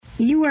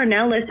You are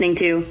now listening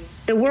to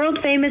the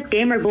world-famous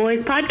Gamer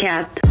Boyz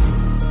podcast.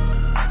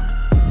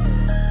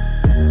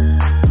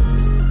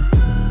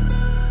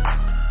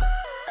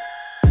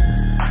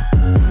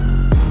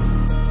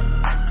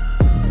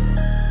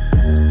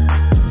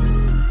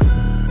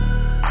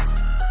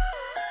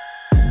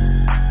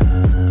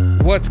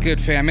 What's good,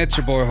 fam? It's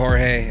your boy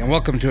Jorge, and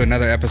welcome to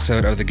another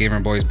episode of the Gamer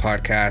Boyz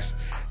podcast.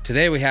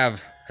 Today we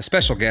have a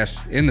special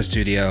guest in the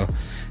studio,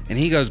 and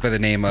he goes by the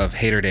name of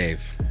Hater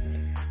Dave.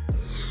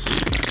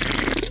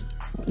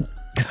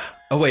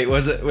 Oh wait,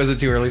 was it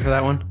too early for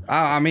that one?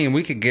 I mean,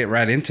 we could get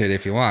right into it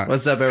if you want.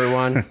 What's up,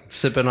 everyone?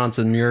 Sipping on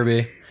some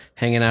yerby,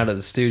 hanging out at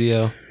the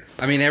studio.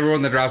 I mean,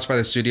 everyone that drops by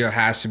the studio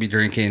has to be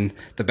drinking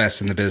the best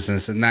in the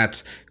business, and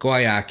that's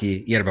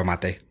Guayaki Yerba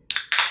Mate.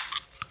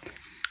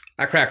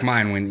 I crack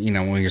mine when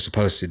you're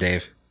supposed to,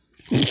 Dave.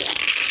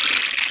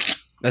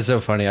 That's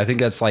so funny. I think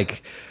that's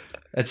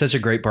such a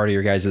great part of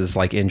your guys'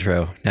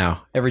 intro.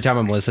 Now, every time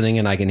I'm listening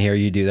and I can hear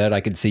you do that,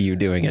 I can see you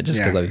doing it just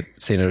because I've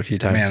seen it a few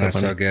times. Man, that's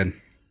so good.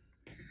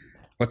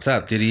 What's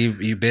up, dude?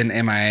 You've been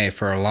MIA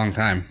for a long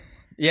time.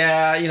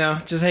 Yeah,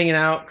 just hanging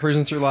out,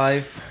 cruising through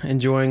life,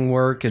 enjoying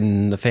work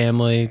and the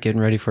family, getting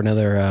ready for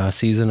another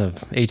season of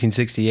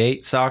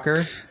 1868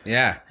 soccer.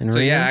 Yeah. So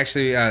yeah,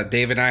 actually,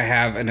 Dave and I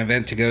have an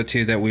event to go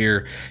to that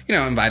we're,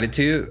 invited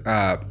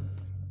to.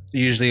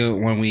 Usually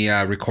when we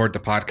record the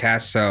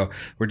podcast, so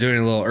we're doing it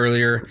a little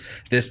earlier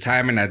this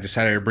time, and I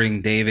decided to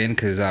bring Dave in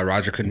because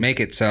Roger couldn't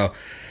make it. So,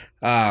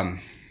 I'm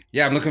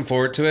looking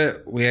forward to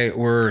it.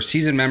 We're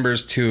season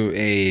members to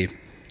a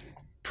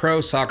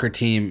pro soccer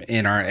team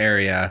in our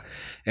area.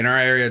 And our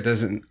area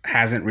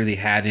hasn't really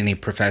had any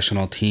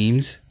professional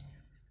teams.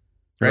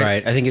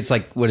 Right. I think it's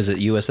what is it,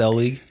 USL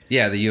League?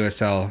 Yeah, the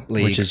USL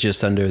League. Which is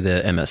just under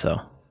the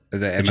MSL. The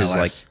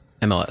MLS. Which is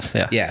MLS,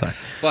 yeah. Yeah. Sorry.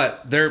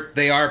 But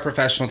they are a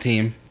professional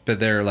team, but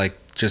they're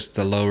just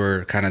the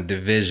lower kind of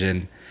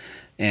division.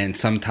 And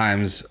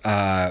sometimes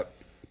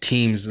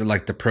teams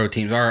like the pro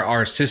teams,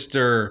 our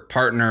sister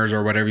partners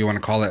or whatever you want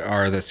to call it,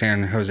 are the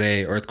San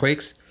Jose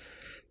Earthquakes,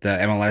 the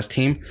MLS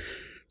team.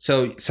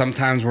 So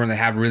sometimes when they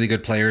have really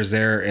good players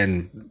there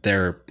and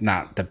they're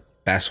not the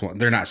best one,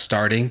 they're not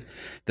starting,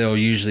 they'll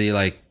usually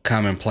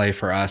come and play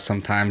for us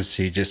sometimes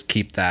to just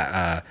keep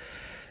that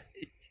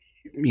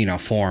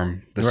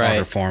form, the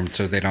soccer form,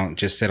 so they don't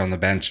just sit on the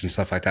bench and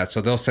stuff like that.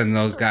 So they'll send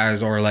those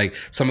guys, or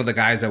some of the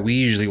guys that we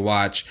usually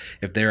watch,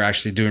 if they're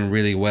actually doing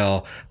really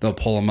well, they'll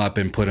pull them up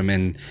and put them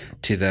in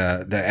to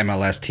the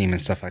MLS team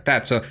and stuff like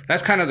that. So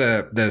that's kind of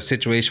the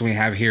situation we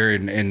have here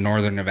in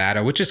Northern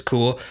Nevada, which is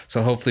cool.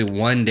 So hopefully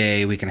one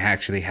day we can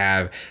actually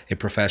have a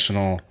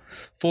professional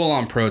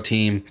full-on pro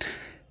team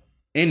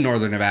in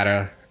Northern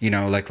Nevada.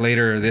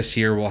 Later this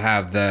year we'll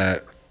have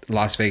the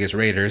Las Vegas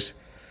Raiders.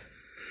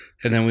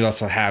 And then we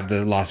also have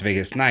the Las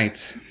Vegas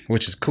Knights,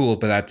 which is cool,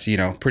 but that's,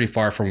 pretty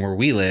far from where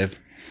we live.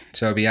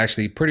 So it'd be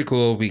actually pretty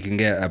cool. We can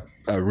get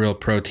a real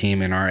pro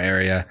team in our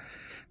area.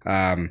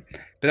 But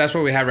that's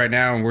what we have right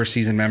now. And we're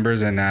season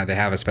members, and they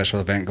have a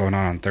special event going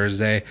on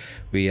Thursday.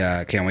 We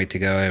can't wait to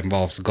go. It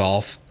involves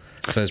golf.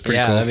 So it's pretty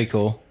cool. Yeah, that'd be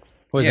cool.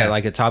 What is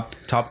that, a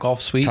top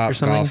golf suite or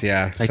something? Top golf,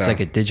 yeah. It's like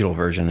a digital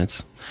version.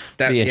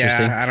 That'd be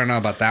interesting. Yeah, I don't know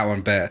about that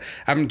one, but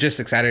I'm just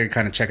excited to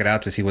kind of check it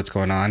out to see what's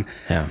going on.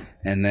 Yeah.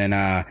 And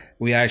then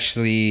we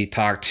actually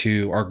talked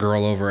to our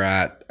girl over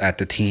at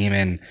the team,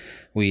 and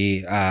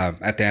we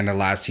at the end of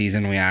last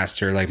season, we asked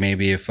her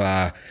maybe if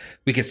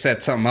we could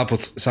set something up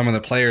with some of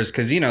the players,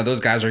 because those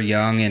guys are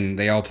young and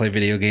they all play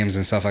video games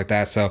and stuff like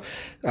that. So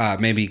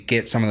maybe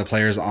get some of the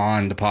players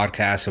on the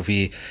podcast if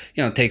we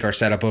take our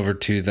setup over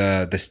to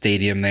the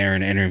stadium there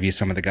and interview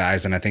some of the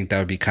guys. And I think that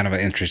would be kind of an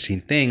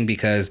interesting thing,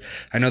 because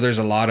I know there's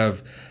a lot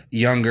of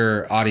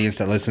younger audience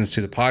that listens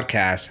to the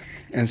podcast,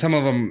 and some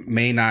of them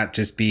may not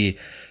just be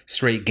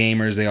straight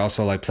gamers. They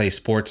also play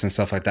sports and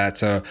stuff like that.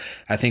 So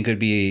I think it would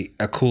be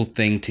a cool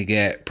thing to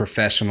get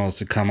professionals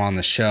to come on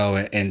the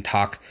show and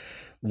talk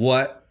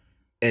what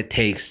it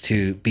takes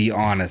to be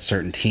on a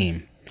certain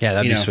team. Yeah,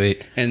 that'd be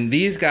sweet. And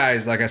these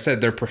guys, like I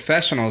said, they're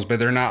professionals, but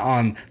they're not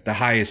on the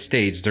highest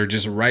stage. They're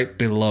just right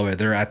below it.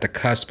 They're at the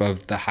cusp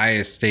of the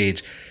highest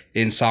stage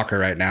in soccer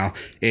right now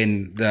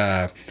in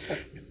the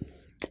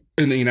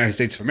United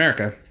States of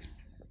America.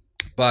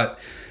 But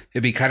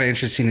it'd be kind of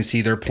interesting to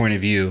see their point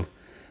of view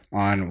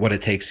on what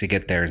it takes to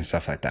get there and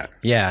stuff like that.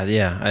 Yeah,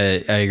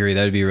 I agree.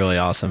 That'd be really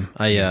awesome.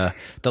 The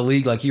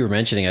league, like you were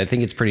mentioning, I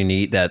think it's pretty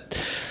neat that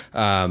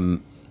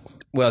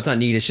well, it's not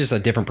neat. It's just a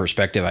different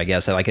perspective, I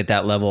guess. At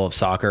that level of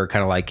soccer,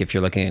 kind of if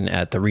you're looking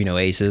at the Reno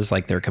Aces,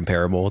 they're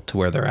comparable to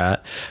where they're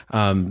at.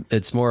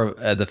 It's more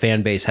the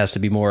fan base has to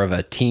be more of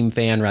a team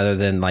fan rather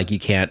than you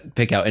can't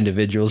pick out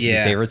individuals to be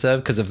favorites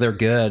of, because if they're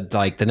good,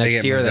 the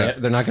next year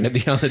they're not going to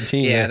be on the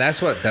team. Yeah,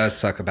 that's what does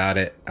suck about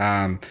it.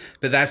 But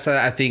that's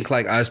I think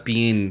us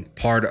being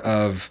part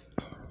of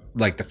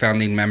the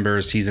founding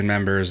members, season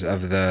members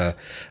of the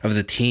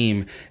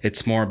team,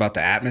 it's more about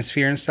the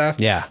atmosphere and stuff.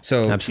 Yeah,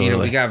 so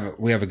absolutely.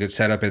 we have a good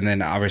setup, and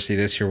then obviously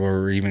this year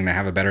we're even gonna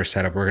have a better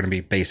setup. We're gonna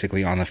be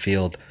basically on the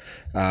field,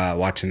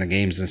 watching the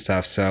games and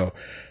stuff. So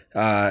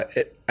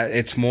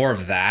it's more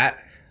of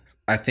that.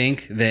 I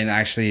think, than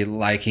actually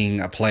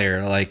liking a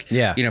player. Like,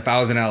 Yeah. you know, if I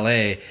was in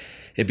LA,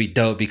 it'd be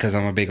dope because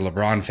I'm a big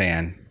LeBron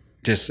fan,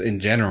 just in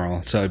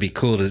general. So it'd be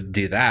cool to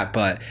do that.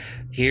 But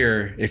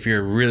here, if you're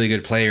a really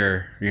good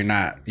player, you're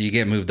not. You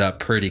get moved up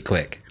pretty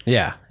quick.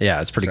 Yeah,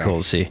 it's pretty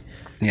cool to see.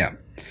 Yeah.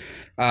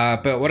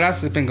 But what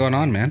else has been going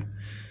on, man?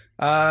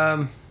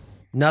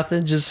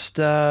 Nothing, just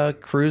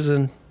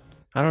cruising.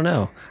 I don't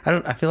know.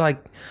 I feel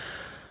like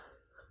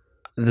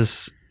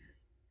this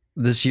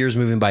year's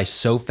moving by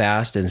so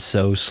fast and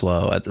so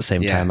slow at the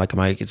same time.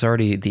 Like, it's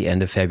already the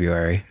end of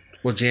February.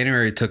 Well,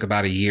 January took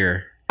about a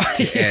year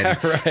to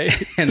end.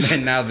 Right. And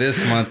then now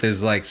this month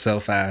is like so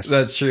fast.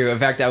 That's true. In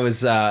fact, I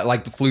was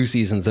like, the flu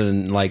season's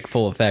in like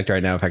full effect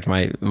right now. In fact,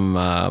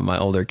 my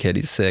older kid,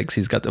 he's 6.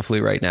 He's got the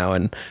flu right now,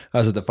 and I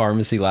was at the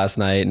pharmacy last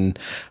night, and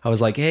I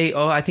was like, "Hey,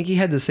 I think he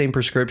had the same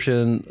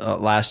prescription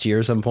last year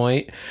at some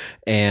point,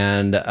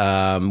 and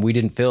we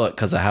didn't fill it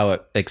because of how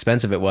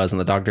expensive it was." And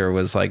the doctor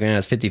was like, "Man,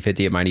 it's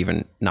 50-50. It might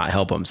even not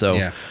help him."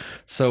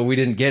 So we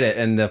didn't get it,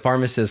 and the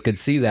pharmacist could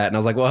see that, and I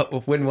was like,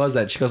 "Well, when was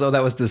that?" She goes, "Oh,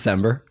 that was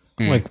December."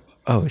 I'm like,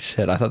 oh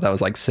shit, I thought that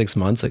was like 6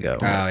 months ago.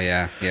 Oh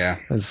yeah.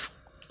 It was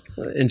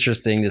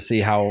interesting to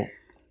see how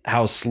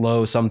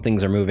slow some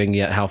things are moving,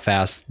 yet how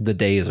fast the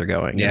days are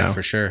going. Yeah, you know?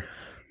 for sure.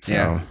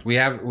 So.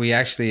 Yeah, we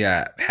actually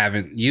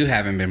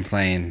haven't been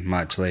playing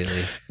much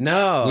lately.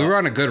 No, we were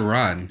on a good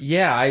run.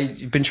 Yeah,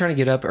 I've been trying to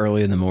get up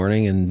early in the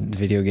morning, and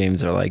video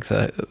games are like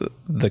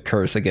the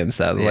curse against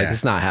that. Like,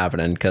 it's not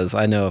happening, because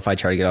I know if I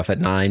try to get off at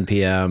 9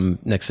 p.m.,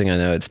 next thing I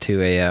know, it's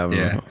 2 a.m.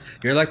 Yeah,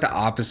 you're like the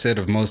opposite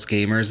of most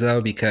gamers,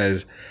 though,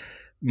 because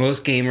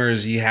most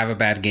gamers, you have a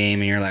bad game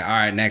and you're like, all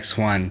right, next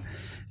one,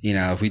 you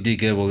know, if we do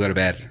good, we'll go to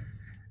bed.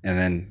 And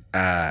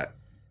then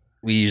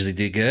we usually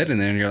do good, and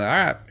then you're like,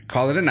 all right,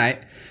 call it a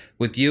night.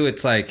 With you,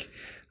 it's like,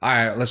 all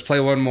right, let's play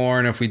one more,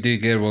 and if we do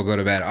good, we'll go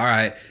to bed. All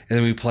right, and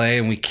then we play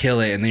and we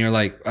kill it, and then you're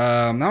like,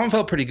 that one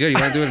felt pretty good. You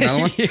want to do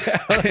another one? Yeah.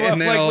 And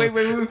then wait,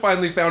 we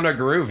finally found our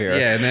groove here.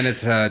 Yeah, and then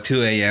it's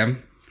 2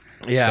 a.m.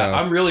 Yeah, so,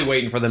 I'm really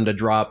waiting for them to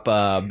drop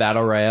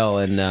Battle Royale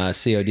and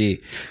COD.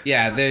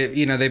 Yeah,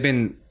 they've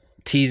been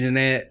teasing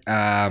it.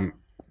 There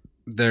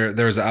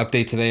was an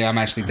update today. I'm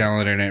actually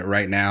downloading it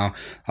right now.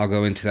 I'll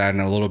go into that in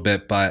a little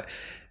bit, but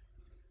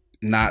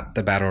not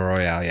the Battle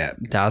Royale yet.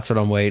 That's what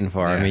I'm waiting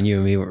for. Yeah. I mean, you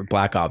and me were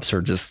Black Ops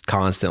were just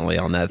constantly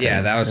on that thing.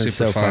 Yeah, that was super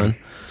so fun.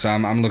 So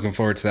I'm looking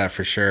forward to that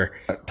for sure.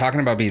 Talking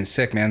about being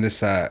sick, man,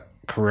 this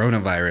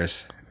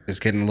coronavirus is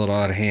getting a little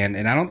out of hand,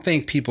 and I don't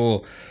think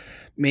people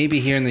maybe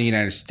here in the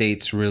United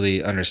States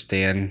really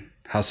understand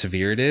how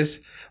severe it is,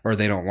 or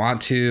they don't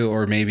want to,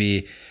 or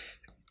maybe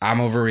I'm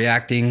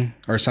overreacting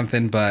or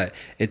something, but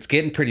it's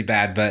getting pretty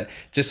bad. But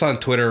just on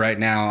Twitter right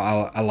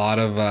now, a lot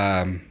of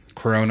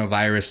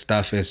coronavirus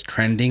stuff is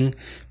trending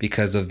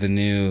because of the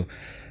new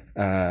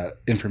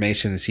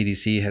information the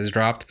CDC has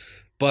dropped.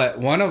 But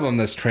one of them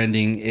that's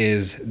trending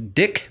is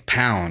Dick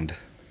Pound.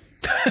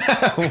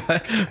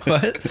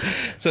 What?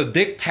 So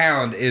Dick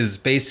Pound is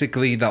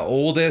basically the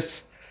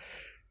oldest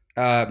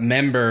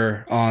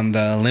member on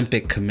the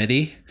Olympic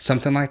Committee,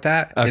 something like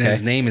that. Okay. And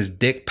his name is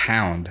Dick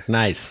Pound.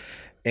 Nice.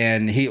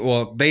 And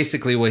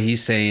basically what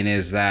he's saying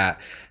is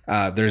that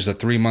there's a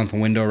 3-month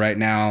window right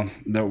now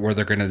where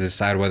they're going to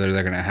decide whether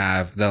they're going to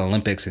have the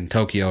Olympics in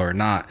Tokyo or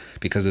not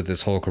because of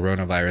this whole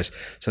coronavirus.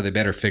 So they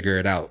better figure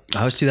it out.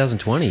 Oh, it's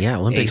 2020. Yeah,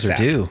 Olympics ASAP. are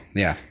due.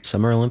 Yeah.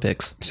 Summer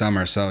Olympics.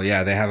 Summer. So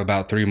yeah, they have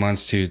about 3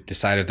 months to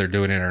decide if they're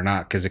doing it or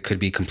not, because it could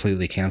be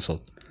completely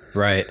canceled.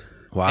 Right.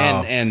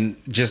 Wow. And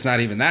just not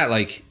even that,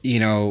 like, you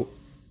know,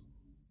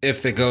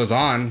 if it goes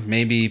on,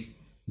 maybe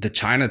the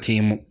China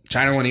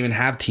won't even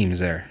have teams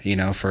there, you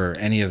know, for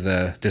any of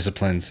the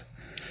disciplines.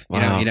 Wow.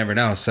 You know, you never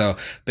know. So,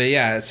 but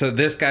yeah, so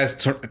this guy's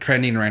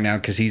trending right now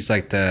because he's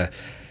like the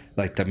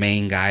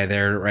main guy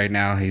there right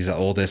now. He's the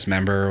oldest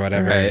member or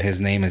whatever. Right. His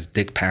name is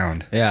Dick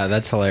Pound. Yeah,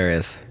 that's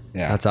hilarious.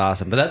 Yeah. That's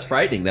awesome. But that's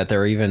frightening that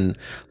they're even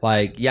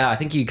like, yeah, I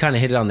think you kind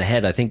of hit it on the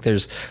head. I think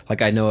there's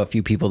like, I know a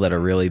few people that are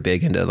really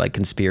big into like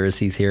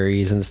conspiracy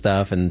theories and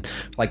stuff. And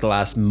like the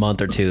last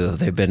month or two,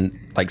 they've been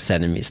like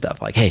sending me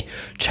stuff like, hey,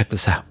 check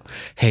this out.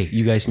 Hey,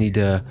 you guys need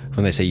to,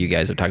 when they say you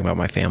guys, are talking about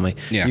my family.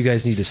 Yeah. You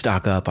guys need to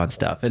stock up on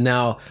stuff. And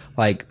now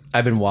like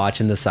I've been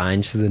watching the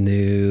signs to the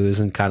news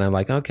and kind of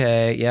like,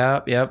 okay,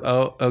 yep.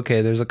 Oh,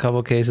 okay. There's a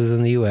couple cases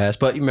in the US,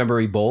 but you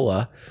remember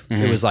Ebola.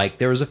 Mm-hmm. It was like,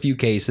 there was a few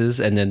cases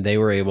and then they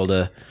were able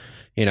to,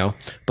 you know,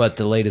 but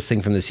the latest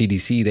thing from the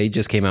CDC, they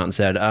just came out and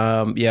said,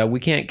 yeah, we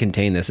can't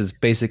contain this. It's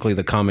basically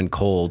the common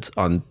cold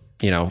on,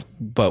 you know,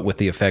 but with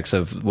the effects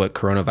of what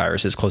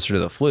coronavirus is closer to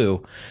the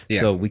flu. Yeah.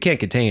 So we can't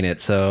contain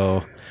it.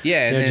 So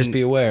yeah, and just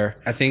be aware.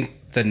 I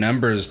think the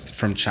numbers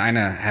from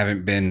China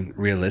haven't been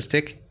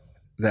realistic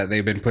that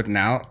they've been putting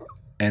out.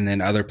 And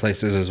then other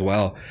places as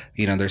well.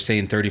 You know, they're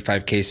saying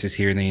 35 cases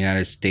here in the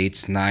United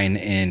States, 9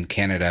 in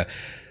Canada.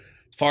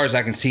 As far as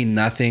I can see,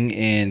 nothing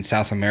in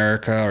South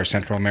America or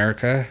Central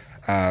America.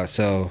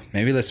 So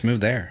maybe let's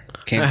move there.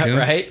 Cancun.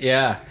 Right?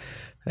 Yeah.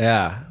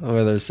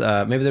 Or there's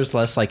maybe there's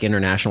less like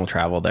international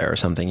travel there or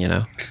something, you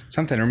know?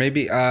 Something. Or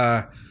maybe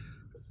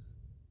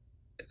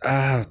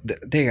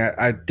Dang,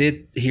 I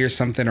did hear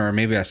something, or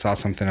maybe I saw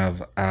something of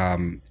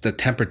the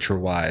temperature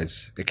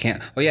wise. It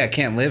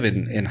can't live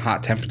in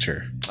hot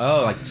temperature.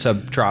 Oh, like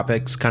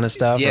subtropics kind of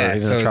stuff. Yeah, or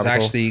even so it's tropical?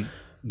 actually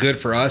good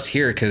for us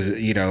here because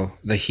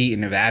the heat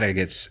in Nevada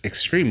gets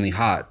extremely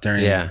hot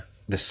during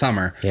the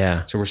summer.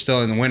 Yeah. So we're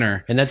still in the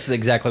winter, and that's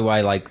exactly why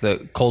like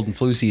the cold and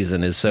flu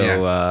season is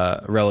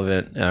so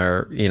relevant,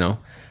 or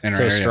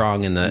so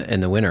strong in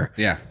the winter.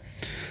 Yeah.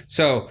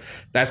 So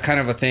that's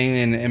kind of a thing,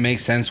 and it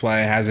makes sense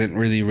why it hasn't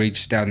really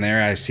reached down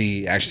there. I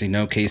see actually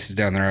no cases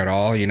down there at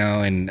all.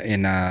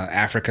 In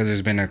Africa,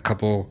 there's been a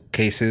couple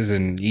cases.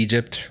 In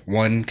Egypt,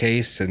 one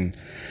case, and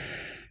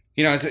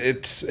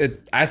it's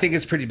I think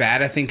it's pretty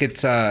bad. I think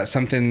it's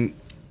something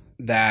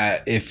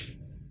that if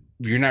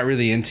you're not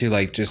really into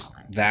like just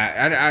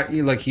that, I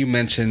like you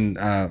mentioned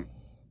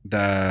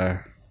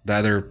the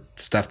other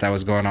stuff that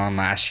was going on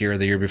last year or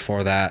the year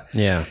before that.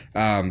 Yeah.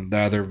 The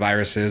other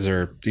viruses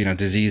or,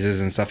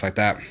 diseases and stuff like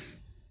that.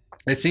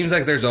 It seems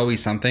like there's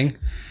always something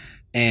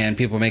and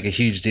people make a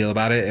huge deal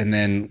about it. And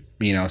then,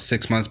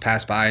 6 months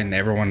pass by and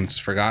everyone's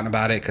forgotten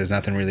about it because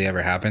nothing really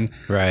ever happened.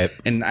 Right.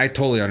 And I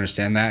totally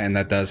understand that. And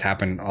that does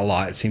happen a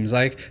lot, it seems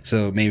like.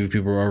 So maybe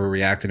people are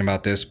overreacting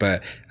about this,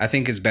 but I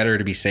think it's better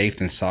to be safe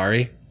than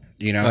sorry.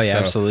 Oh yeah,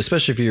 absolutely.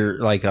 Especially if you're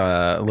like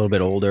a little bit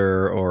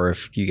older, or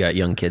if you got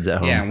young kids at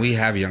home. Yeah, and we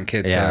have young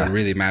kids, so it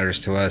really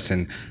matters to us.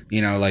 And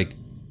like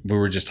we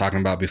were just talking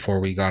about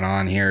before we got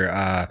on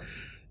here,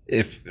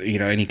 if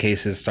any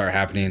cases start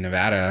happening in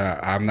Nevada,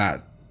 I'm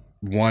not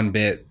one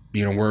bit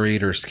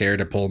worried or scared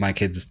to pull my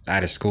kids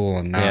out of school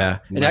and not. Yeah,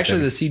 and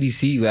actually, the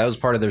CDC, that was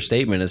part of their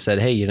statement. It said,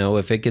 hey,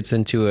 if it gets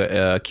into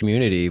a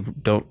community,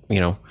 don't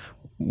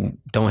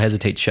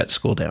hesitate to shut the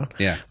school down.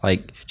 Yeah.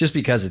 Like, just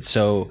because it's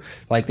so,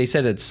 like they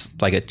said, it's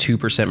like a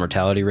 2%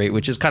 mortality rate,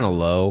 which is kind of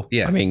low.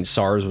 Yeah. I mean,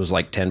 SARS was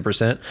like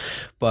 10%,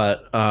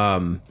 but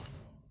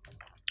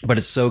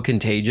it's so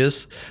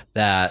contagious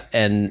that,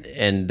 and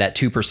that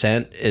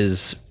 2%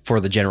 is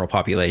for the general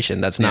population.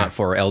 That's not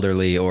for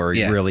elderly or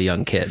really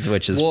young kids,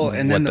 which is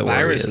and then the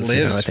virus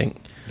lives. I think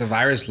the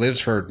virus lives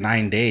for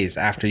 9 days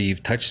after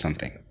you've touched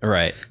something.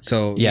 Right.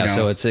 So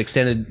so it's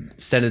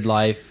extended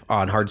life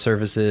on hard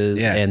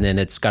surfaces, and then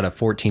it's got a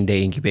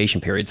 14-day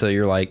incubation period. So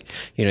you're like,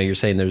 you're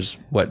saying there's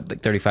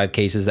like 35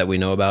 cases that we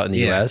know about in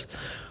the US.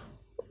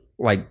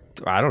 Like,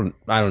 I don't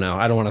know.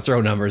 I don't want to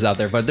throw numbers out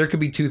there, but there could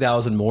be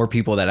 2,000 more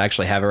people that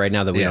actually have it right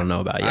now that we don't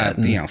know about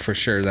yet. For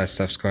sure that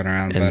stuff's going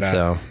around. And but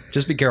so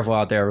just be careful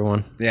out there,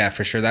 everyone. Yeah,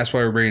 for sure. That's why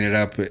we're bringing it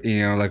up.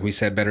 Like we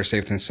said, better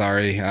safe than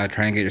sorry.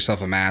 Try and get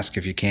yourself a mask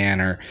if you can,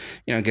 or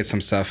get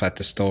some stuff at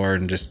the store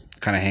and just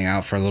kind of hang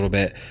out for a little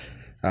bit.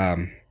 I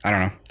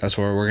don't know. That's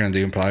what we're gonna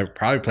do.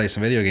 Probably play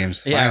some video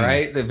games. Yeah, finally.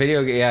 Right. The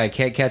video. Yeah, I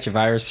can't catch a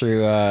virus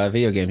through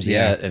video games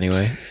yet.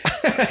 Anyway,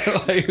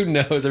 like, who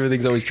knows?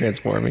 Everything's always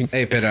transforming.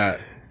 Hey,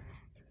 but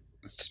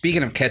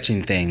speaking of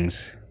catching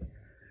things,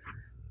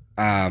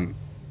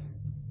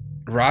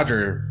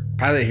 Roger,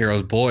 Pilot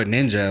Hero's boy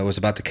Ninja, was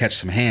about to catch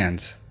some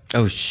hands.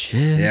 Oh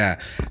shit!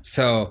 Yeah.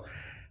 So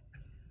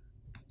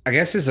I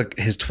guess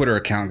his Twitter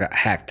account got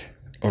hacked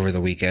over the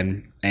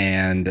weekend.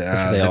 And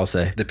that's what they all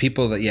say. The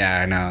people that,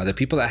 I know. The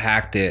people that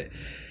hacked it,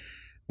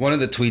 one of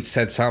the tweets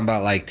said something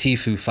about like,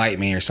 Tfue fight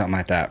me or something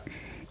like that.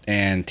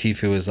 And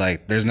Tfue was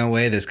like, there's no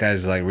way this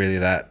guy's like really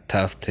that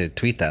tough to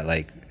tweet that,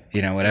 like,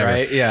 whatever.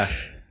 Right, yeah.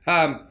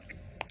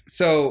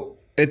 So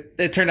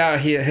it turned out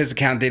his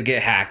account did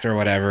get hacked or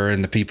whatever.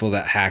 And the people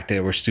that hacked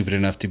it were stupid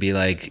enough to be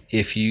like,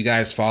 if you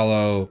guys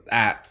follow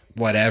at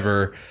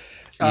whatever,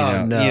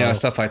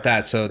 stuff like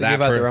that. So they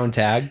give out their own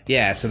tag.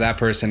 Yeah, so that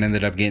person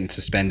ended up getting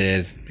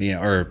suspended,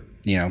 or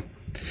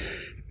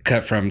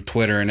cut from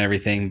Twitter and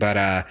everything.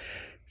 But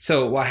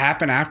so what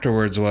happened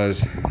afterwards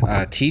was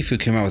Tfue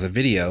came out with a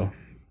video,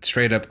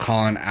 straight up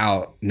calling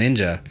out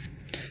Ninja,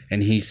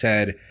 and he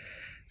said,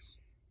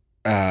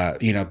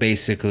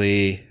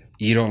 basically,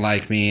 you don't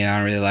like me, I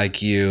don't really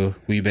like you.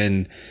 We've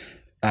been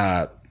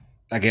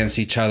against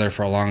each other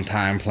for a long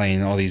time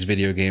playing all these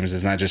video games.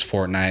 It's not just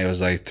Fortnite. It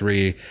was like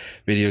 3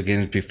 video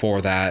games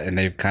before that, and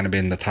they've kind of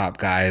been the top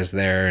guys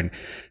there, and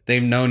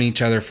they've known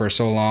each other for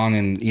so long,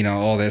 and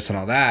all this and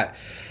all that.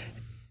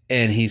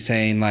 And he's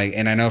saying like,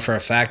 and I know for a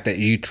fact that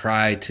you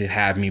tried to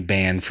have me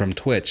banned from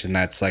Twitch, and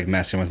that's like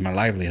messing with my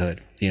livelihood.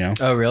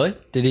 Oh really?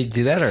 Did he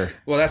do that, or?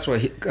 Well, that's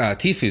what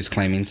Tfue's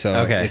claiming.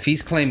 So if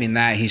he's claiming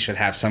that, he should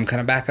have some kind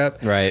of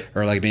backup, right?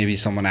 Or like maybe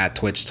someone at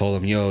Twitch told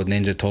him, "Yo,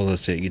 Ninja told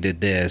us that you did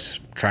this,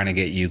 trying to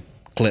get you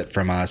clipped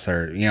from us,"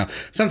 or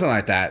something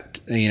like that.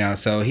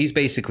 So he's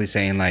basically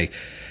saying like.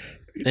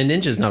 And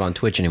Ninja's not on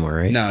Twitch anymore,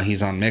 right? No,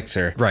 he's on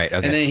Mixer. Right.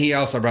 Okay. And then he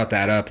also brought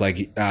that up, like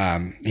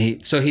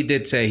he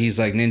did say, he's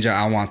like, Ninja,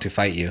 I want to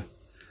fight you.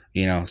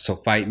 So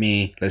fight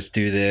me. Let's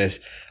do this.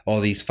 All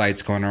these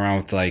fights going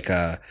around with like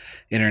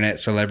internet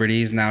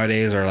celebrities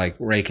nowadays are like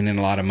raking in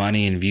a lot of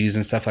money and views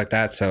and stuff like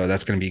that. So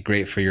that's going to be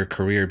great for your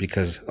career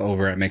because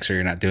over at Mixer,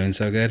 you're not doing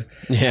so good.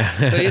 Yeah.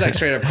 So he like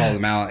straight up called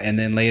him out. And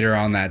then later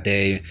on that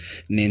day,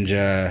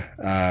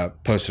 Ninja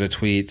posted a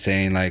tweet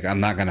saying like, I'm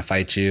not going to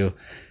fight you.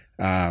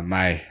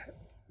 My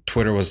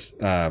Twitter was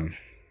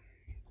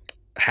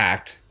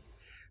hacked.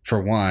 For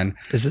one,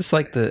 is this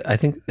like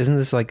isn't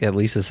this like at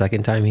least the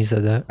second time he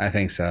said that? I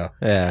think so.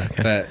 Yeah.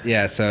 Okay. But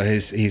yeah, so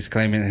he's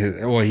claiming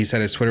he said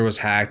his Twitter was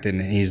hacked,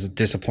 and he's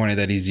disappointed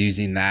that he's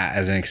using that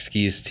as an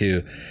excuse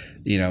to,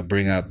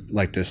 bring up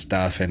like this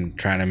stuff and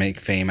trying to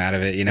make fame out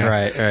of it,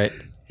 Right.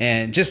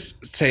 And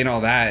just saying all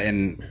that,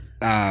 and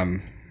I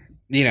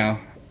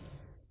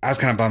was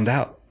kind of bummed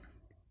out.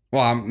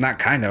 Well, I'm not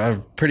kind of.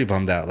 I'm pretty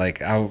bummed out.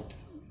 Like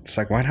it's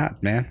like, why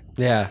not, man?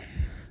 Yeah.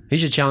 He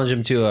should challenge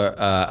him to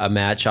a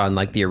match on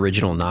like the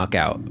original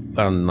Knockout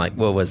on like,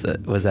 what was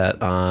it? Was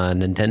that on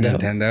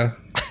Nintendo?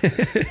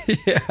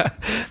 Yeah.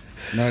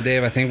 No,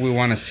 Dave, I think we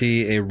want to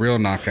see a real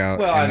knockout.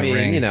 Well, in the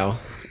ring.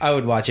 I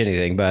would watch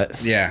anything,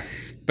 but yeah.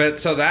 But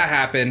so that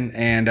happened,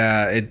 and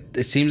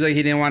it seems like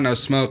he didn't want no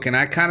smoke. And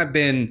I kind of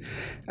been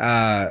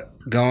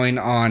going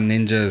on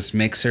Ninja's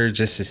Mixer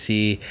just to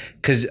see,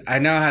 because I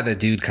know how the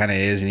dude kind of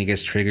is, and he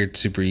gets triggered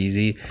super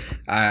easy.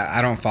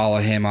 I don't follow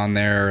him on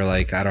there, or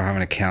like I don't have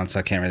an account, so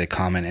I can't really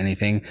comment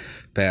anything.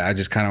 But I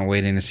just kind of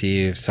waiting to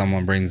see if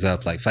someone brings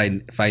up like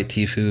fight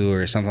Tfue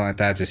or something like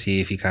that, to see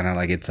if he kind of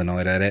like gets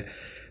annoyed at it.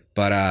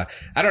 But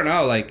I don't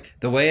know. Like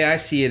the way I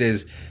see it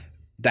is,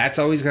 that's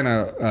always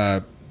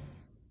gonna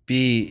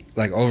be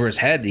like over his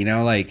head,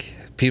 like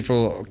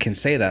people can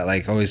say that,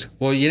 like always,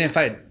 well, you didn't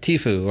fight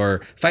Tfue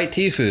or fight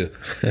Tfue.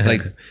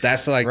 Like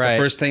that's like right. The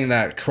first thing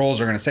that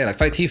trolls are gonna say, like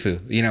fight Tfue,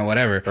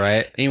 whatever.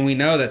 Right. And we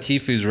know that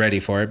Tfue's ready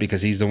for it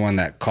because he's the one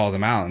that called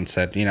him out and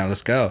said,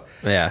 let's go.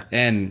 Yeah.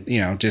 And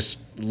just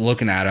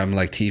looking at him,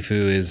 like Tfue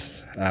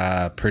is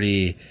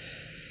pretty,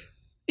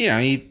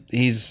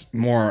 he's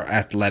more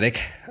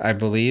athletic, I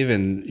believe,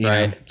 and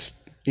right.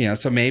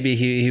 So maybe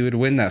he would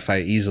win that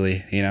fight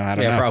easily. I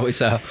don't know. Yeah, probably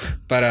so.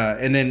 But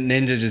and then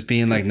Ninja just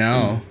being like,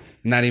 no,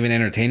 not even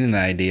entertaining the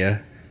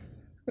idea.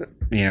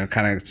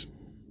 Kind of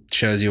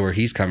shows you where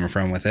he's coming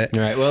from with it.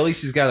 Right. Well, at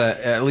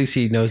least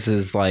he knows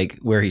his like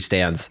where he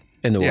stands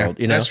in the world.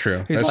 That's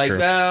true. He's that's like, true.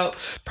 well,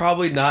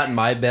 probably not in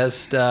my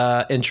best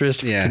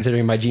interest,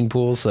 considering my gene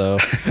pool. So,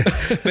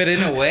 but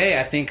in a way,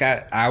 I think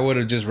I would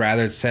have just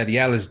rather said,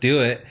 yeah, let's do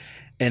it.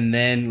 And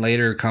then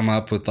later come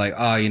up with like,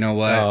 oh, you know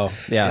what? Oh,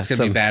 yeah. It's going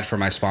to be bad for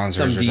my sponsors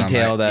some or something.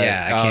 Detail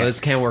that, I can't. This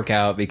can't work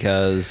out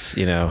because,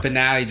 But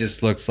now he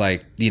just looks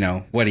like,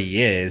 what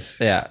he is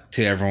to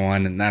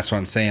everyone. And that's what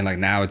I'm saying. Like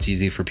now it's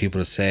easy for people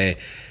to say,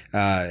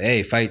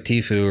 hey, fight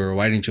Tfue, or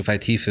why didn't you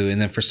fight Tfue?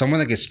 And then for someone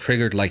that gets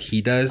triggered like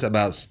he does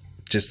about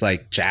just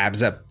like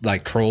jabs that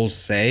like trolls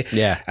say,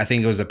 I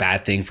think it was a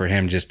bad thing for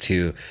him just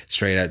to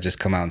straight up just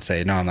come out and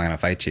say, no, I'm not going to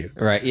fight you.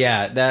 Right.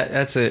 Yeah.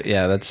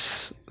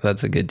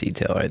 That's a good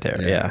detail right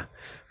there. Yeah.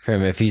 For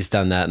him, if he's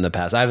done that in the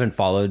past. I haven't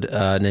followed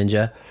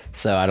Ninja,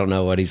 so I don't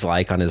know what he's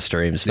like on his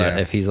streams, but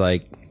if he's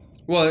like,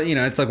 well,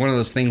 it's like one of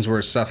those things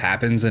where stuff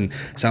happens and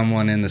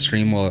someone in the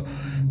stream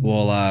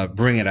will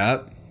bring it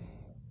up,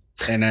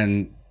 and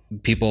then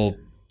people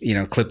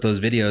clip those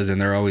videos and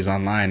they're always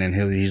online, and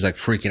he's like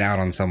freaking out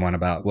on someone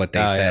about what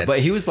they said. Yeah. But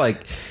he was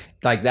like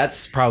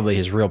that's probably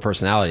his real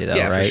personality though,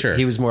 right? For sure.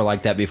 He was more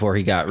like that before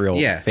he got real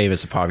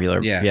famous and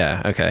popular.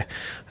 Yeah. Okay.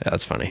 Yeah,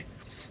 that's funny.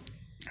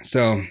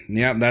 So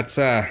that's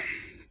I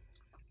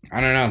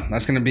don't know.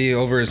 That's going to be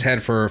over his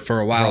head for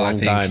a while, I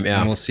think. Time, yeah.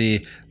 And we'll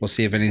see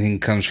if anything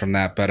comes from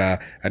that. But I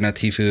know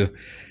Tfue,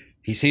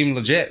 he seemed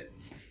legit.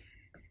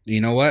 You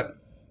know what?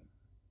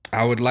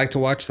 I would like to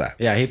watch that.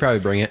 Yeah, he'd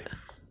probably bring it.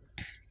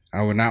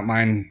 I would not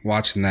mind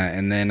watching that.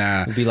 And then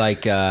it'd be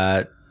like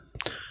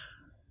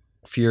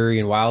Fury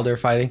and Wilder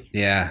fighting.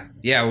 Yeah.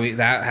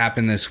 That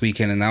happened this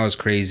weekend, and that was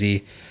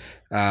crazy.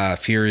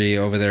 Fury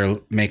over there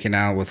making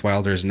out with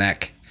Wilder's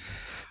neck.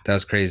 That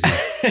was crazy.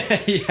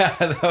 Yeah,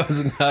 that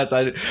was nuts.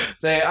 I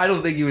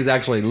don't think he was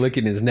actually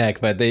licking his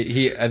neck, but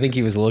I think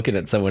he was looking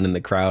at someone in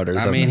the crowd or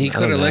something. I mean, he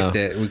could have licked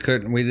it.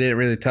 We didn't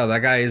really tell.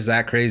 That guy is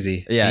that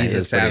crazy. Yeah, he's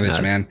a savage,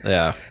 man.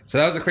 Yeah. So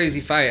that was a crazy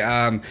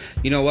fight.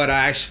 You know what?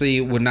 I actually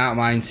would not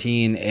mind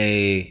seeing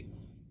a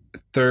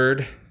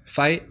third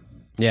fight.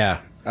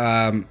 Yeah.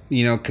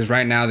 Because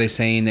right now they're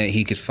saying that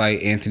he could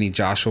fight Anthony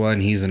Joshua,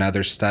 and he's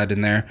another stud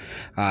in there.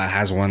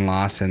 Has one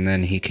loss, and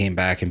then he came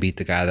back and beat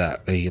the guy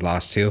that he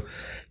lost to.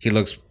 He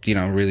looks,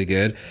 really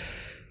good.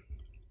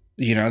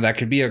 That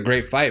could be a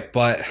great fight,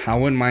 but I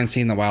wouldn't mind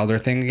seeing the Wilder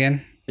thing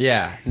again.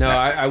 Yeah, no,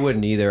 I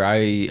wouldn't either.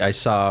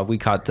 We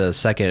caught the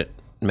second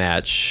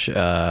match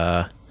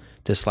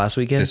this last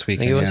weekend. This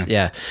weekend, I think it was.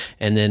 Yeah.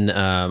 And then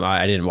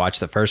I didn't watch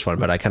the first one,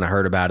 but I kind of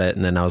heard about it,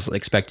 and then I was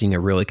expecting a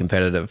really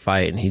competitive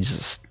fight, and he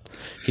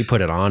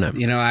put it on him.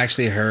 I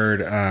actually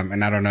heard,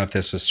 and I don't know if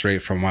this was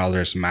straight from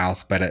Wilder's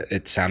mouth, but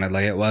it sounded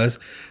like it was,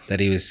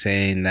 that he was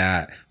saying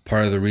that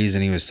part of the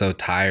reason he was so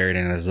tired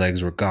and his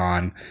legs were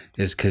gone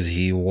is because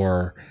he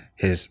wore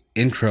his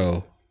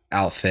intro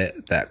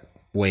outfit that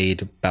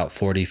weighed about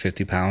 40,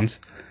 50 pounds.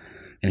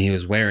 And he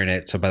was wearing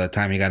it, so by the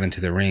time he got into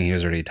the ring, he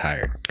was already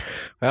tired.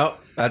 Well,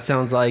 that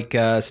sounds like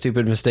a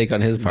stupid mistake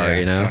on his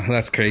part, So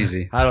that's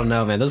crazy. I don't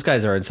know, man. Those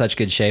guys are in such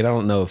good shape. I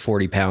don't know if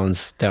 40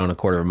 pounds down a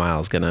quarter of a mile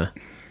is going to...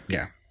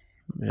 Yeah.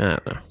 I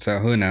don't know. So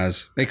who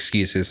knows?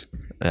 Excuses.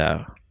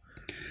 Yeah.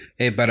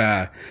 Hey,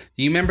 but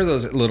you remember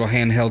those little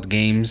handheld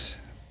games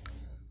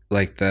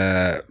like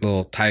the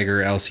little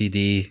Tiger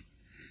LCD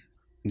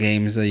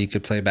games that you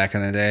could play back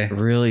in the day?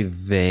 Really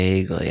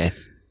vaguely.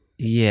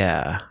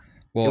 Yeah.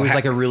 Well, it was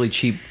like a really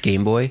cheap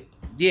Game Boy.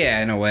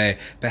 Yeah, in a way.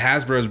 But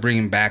Hasbro is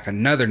bringing back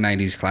another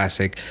 90s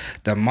classic,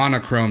 the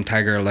monochrome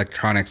Tiger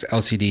Electronics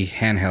LCD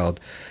handheld.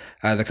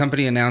 The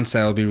company announced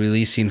that it will be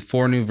releasing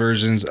 4 new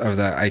versions of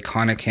the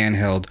iconic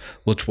handheld,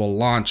 which will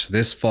launch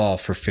this fall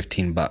for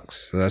 $15.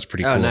 So that's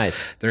pretty cool. Oh,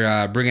 nice.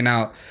 They're bringing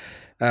out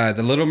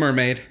The Little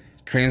Mermaid,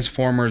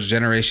 Transformers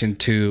Generation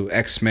 2,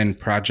 X-Men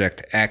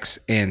Project X,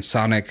 and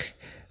Sonic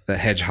the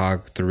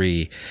Hedgehog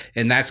 3.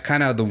 And that's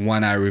kind of the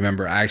one I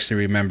remember. I actually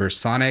remember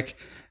Sonic.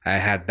 I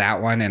had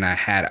that one, and I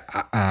had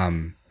I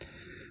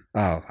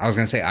was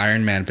gonna say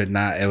Iron Man, but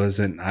it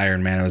wasn't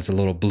Iron Man. It was the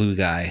little blue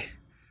guy.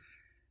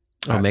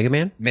 Mega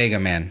Man? Mega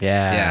Man.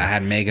 Yeah. I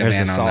had Mega There's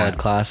Man a on solid that.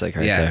 classic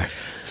right there.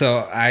 So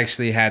I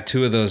actually had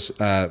 2 of those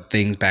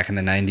things back in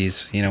the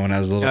 90s, when I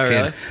was a little kid.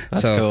 Really?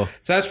 That's cool.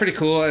 So that's pretty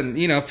cool. And,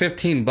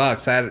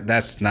 $15,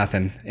 that's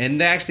nothing. And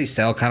they actually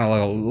sell kind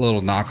of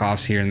little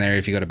knockoffs here and there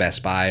if you go to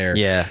Best Buy or,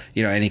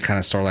 any kind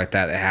of store like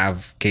that. They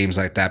have games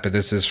like that. But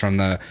this is from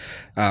the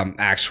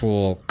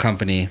actual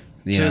company.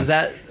 So is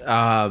that,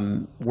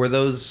 were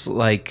those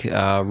like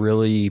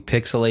really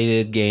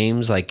pixelated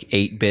games, like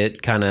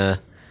 8-bit kind of?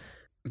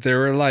 There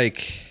were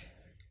like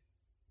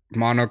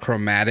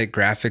monochromatic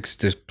graphics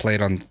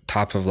displayed on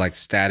top of like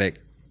static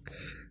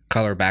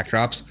color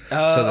backdrops.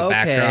 Oh, so the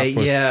backdrop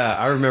was,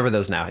 I remember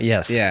those now.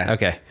 Yes. Yeah.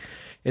 Okay.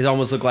 It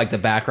almost looked like the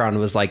background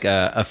was like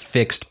a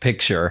fixed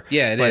picture.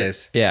 Yeah, it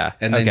is. Yeah.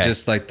 And then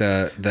just like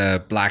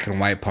the black and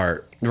white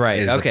part. Right.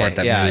 Is okay. the part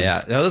that yeah. moves.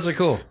 Yeah. No, those are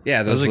cool.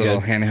 Yeah, those little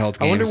good. handheld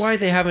games. I wonder why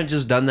they haven't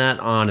just done that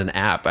on an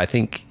app. I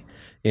think,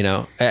 I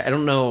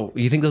don't know.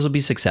 You think those will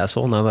be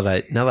successful? Now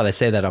that I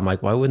say that, I'm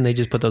like, why wouldn't they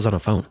just put those on a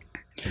phone?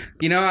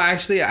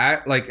 Actually,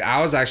 I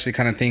was actually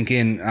kind of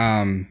thinking,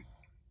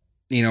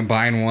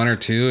 buying 1 or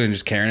 2 and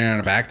just carrying it in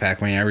a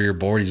backpack. Whenever you're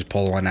bored, you just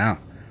pull one out.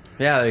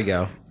 Yeah, there you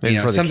go. Maybe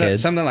for the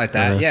kids. Something like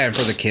that. Yeah, and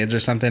for the kids or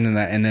something,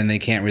 and then they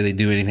can't really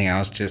do anything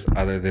else just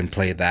other than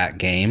play that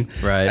game.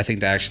 Right. I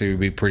think that actually would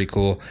be pretty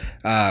cool.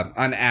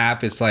 On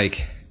app, it's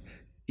like,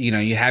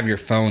 you have your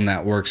phone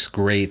that works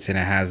great and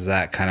it has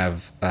that kind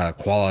of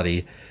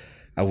quality.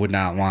 I would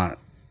not want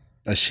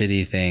a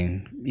shitty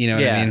thing. You know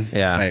what I mean?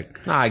 Yeah.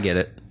 Like, I get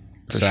it.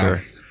 For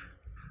sure.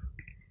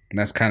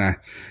 That's kind of,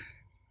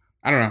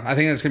 I don't know. I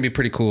think that's going to be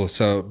pretty cool.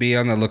 So be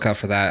on the lookout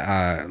for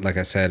that. Like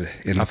I said,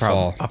 in the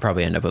fall. I'll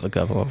probably end up with a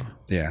couple of them.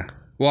 Yeah.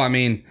 Well, I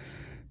mean,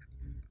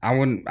 I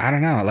don't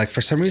know. Like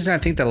for some reason, I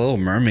think that Little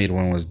Mermaid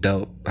one was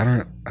dope. I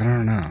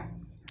don't know.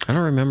 I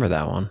don't remember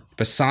that one.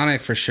 But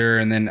Sonic for sure.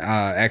 And then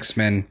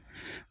X-Men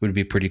would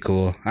be pretty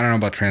cool. I don't know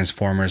about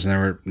Transformers.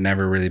 Never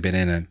really been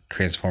into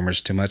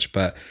Transformers too much,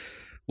 but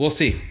we'll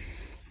see.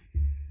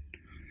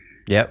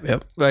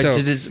 Yep.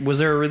 Was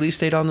there a release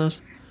date on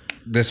those?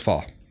 This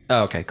fall.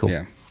 Oh, okay, cool.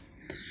 Yeah.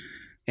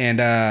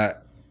 And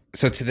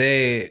so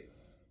today,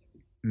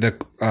 the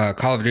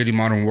Call of Duty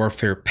Modern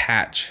Warfare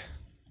patch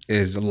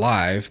is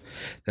live.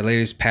 The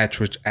latest patch,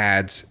 which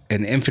adds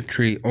an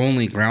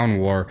infantry-only ground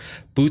war,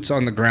 boots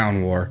on the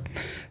ground war.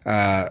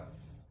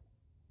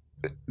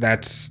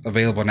 That's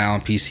available now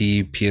on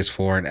PC,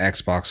 PS4, and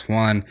Xbox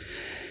One.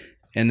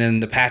 And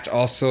then the patch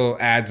also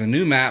adds a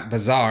new map,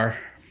 Bazaar,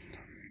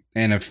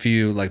 and a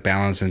few like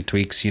balance and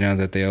tweaks,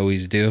 that they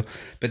always do.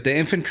 But the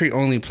infantry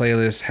only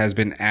playlist has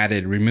been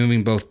added,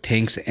 removing both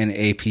tanks and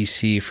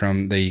APC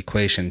from the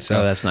equation.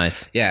 So that's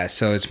nice. Yeah,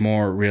 so it's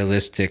more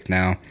realistic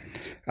now.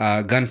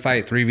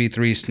 Gunfight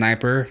 3v3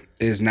 Sniper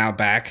is now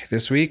back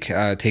this week,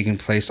 taking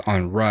place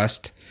on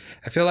Rust.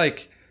 I feel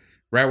like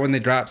right when they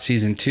dropped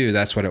Season 2,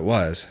 that's what it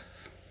was.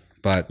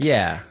 But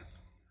yeah,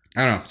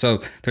 I don't know.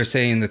 So they're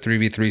saying the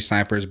 3v3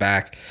 Sniper is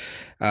back.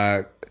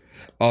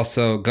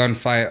 Also,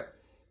 Gunfight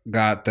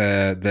got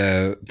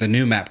the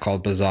new map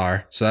called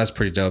Bazaar, so that's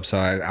pretty dope. So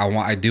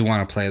I do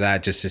want to play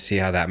that just to see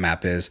how that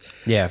map is.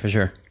 Yeah, for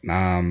sure.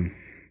 And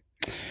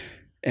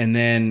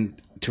then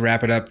to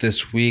wrap it up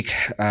this week,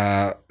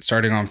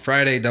 starting on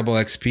Friday, Double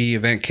XP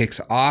event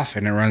kicks off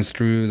and it runs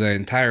through the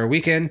entire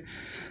weekend.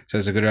 So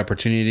it's a good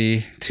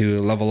opportunity to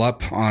level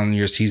up on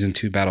your Season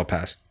 2 Battle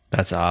Pass.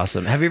 That's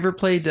awesome. Have you ever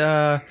played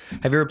the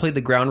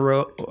Ground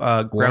War?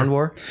 A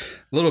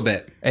little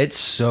bit. It's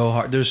so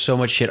hard. There's so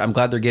much shit. I'm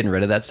glad they're getting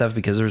rid of that stuff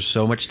because there's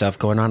so much stuff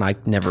going on. I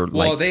never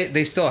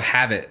they still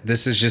have it.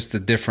 This is just a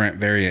different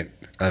variant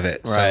of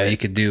it. Right. So you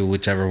could do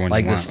whichever one you want.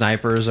 Like the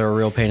snipers are a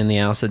real pain in the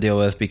ass to deal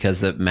with because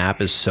the map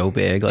is so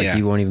big. Like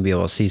you won't even be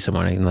able to see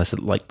someone unless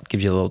it like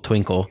gives you a little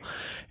twinkle.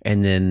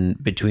 And then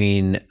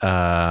between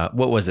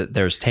what was it?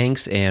 There's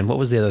tanks and what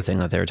was the other thing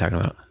that they were talking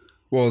about?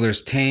 Well,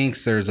 there's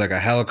tanks. There's like a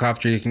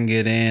helicopter you can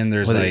get in.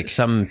 There's like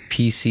some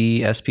PC,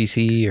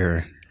 SPC,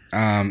 or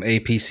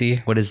APC.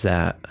 What is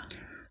that?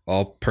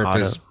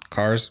 All-purpose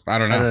cars. I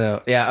don't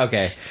know. Yeah.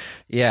 Okay.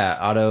 Yeah.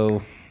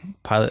 Auto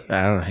pilot.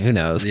 I don't know. Who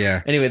knows?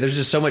 Yeah. Anyway, there's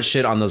just so much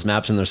shit on those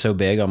maps, and they're so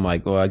big. I'm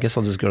like, well, I guess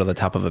I'll just go to the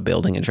top of a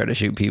building and try to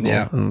shoot people.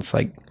 Yeah. And it's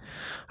like,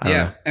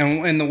 I don't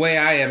know. And the way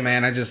I am,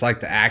 man, I just like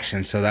the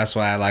action. So that's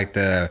why I like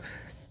the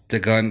the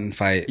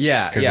gunfight.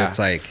 Yeah, because it's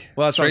like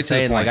well, that's what I'm straight to the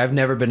saying. point. Like I've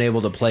never been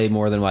able to play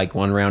more than like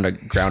one round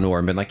of ground war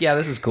and been like, yeah,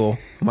 this is cool.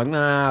 I'm like,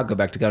 nah, I'll go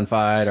back to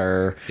gunfight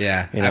or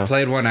Yeah, you know. I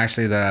played one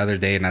actually the other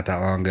day, not that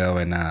long ago,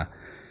 and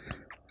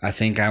I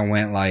think I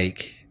went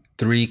like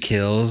 3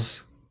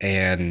 kills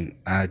and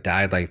I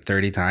died like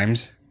 30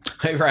 times.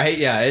 Right?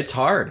 Yeah, it's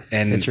hard.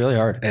 And it's really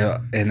hard.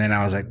 And then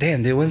I was like,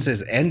 damn, dude, when's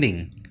this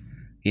ending?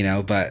 You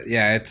know, but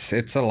yeah,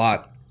 it's a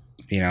lot,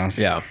 you know.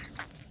 Yeah.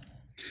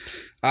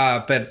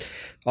 But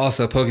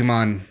also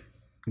Pokemon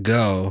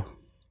Go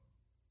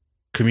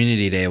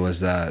Community Day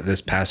was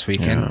this past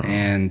weekend,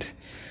 and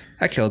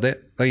I killed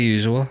it like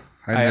usual.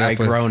 I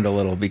groaned a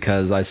little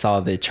because I saw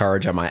the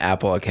charge on my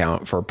Apple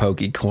account for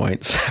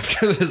Pokecoins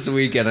after this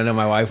weekend. I know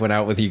my wife went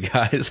out with you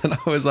guys, and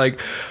I was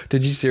like,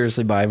 "Did you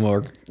seriously buy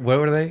more? What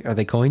were they? Are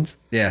they coins?"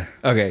 Yeah.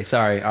 Okay,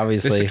 sorry.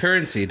 Obviously, it's the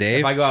currency,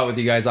 Dave. If I go out with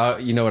you guys,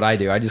 you know what I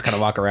do. I just kind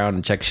of walk around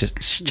and check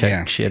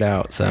shit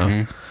out.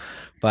 So,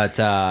 but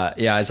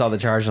yeah, I saw the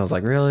charge and I was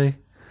like, "Really?"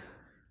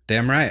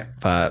 Damn right.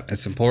 But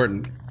it's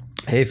important.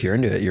 Hey, if you're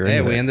into it, you're into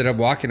it. Yeah, we ended up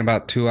walking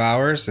about 2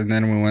 hours, and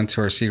then we went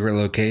to our secret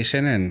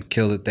location and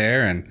killed it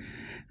there, and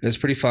it was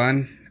pretty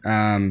fun.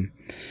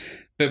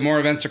 But more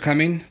events are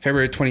coming.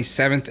 February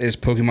 27th is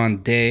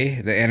Pokemon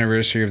Day, the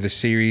anniversary of the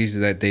series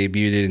that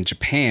debuted in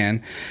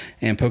Japan,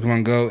 and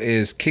Pokemon Go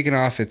is kicking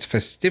off its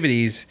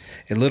festivities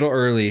a little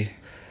early.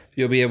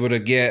 You'll be able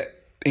to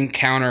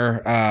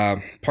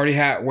encounter party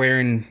hat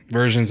wearing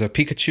versions of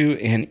Pikachu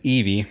and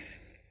Eevee.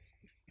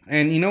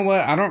 And you know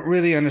what? I don't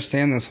really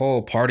understand this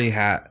whole party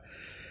hat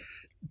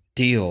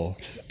deal.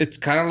 It's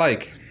kind of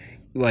like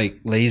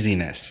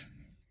laziness.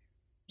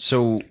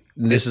 So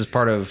this is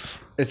part of...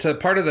 It's a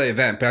part of the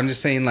event, but I'm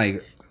just saying,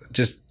 like,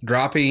 just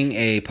dropping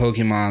a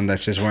Pokemon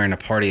that's just wearing a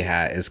party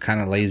hat is kind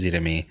of lazy to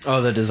me.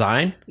 Oh, the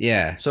design?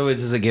 Yeah. So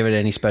does it give it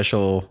any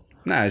special...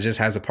 No, it just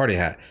has a party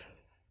hat.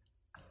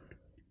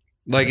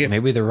 Like,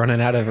 maybe they're running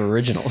out of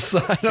originals.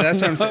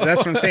 That's what I'm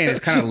saying.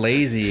 It's kind of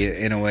lazy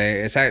in a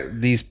way. It's like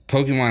these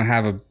Pokemon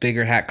have a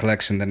bigger hat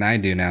collection than I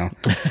do now.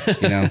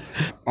 You know,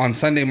 on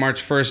Sunday,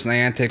 March 1st,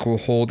 Niantic will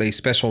hold a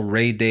special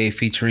raid day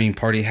featuring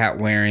party hat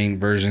wearing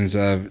versions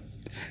of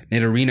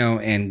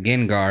Nidorino and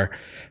Gengar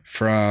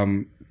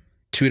from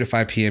 2 to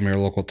 5 p.m. your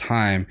local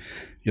time.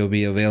 You'll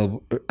be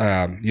able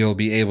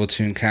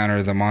to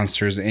encounter the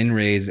monsters in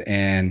raids,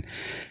 and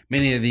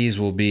many of these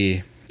will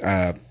be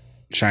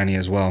shiny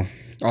as well.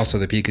 Also,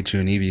 the Pikachu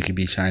and Eevee could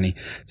be shiny.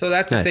 So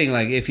that's the thing.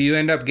 Like, if you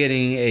end up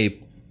getting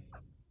a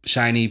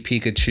shiny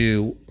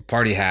Pikachu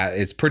party hat,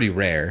 it's pretty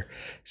rare.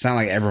 It's not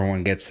like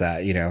everyone gets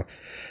that, you know.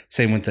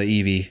 Same with the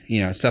Eevee,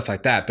 you know, stuff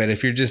like that. But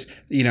if you're just,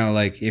 you know,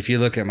 like, if you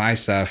look at my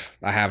stuff,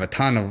 I have a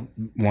ton of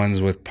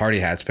ones with party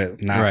hats, but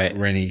not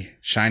any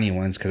shiny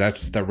ones, because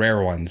that's the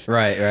rare ones.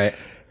 Right.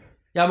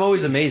 Yeah, I'm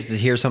always amazed to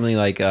hear something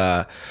like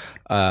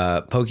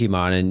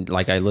Pokemon, and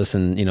like I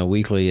listen, you know,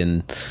 weekly,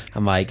 and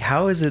I'm like,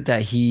 how is it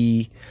that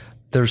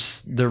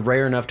they're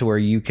rare enough to where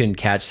you can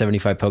catch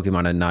 75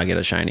 Pokemon and not get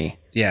a shiny?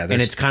 Yeah,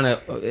 and it's kind of,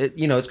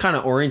 you know, it's kind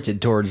of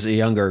oriented towards a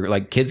younger,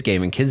 like, kids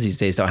game, and kids these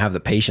days don't have the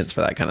patience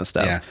for that kind of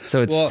stuff. Yeah.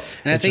 So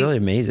it's really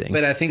amazing.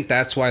 But I think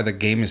that's why the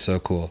game is so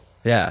cool.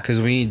 Yeah,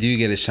 because when you do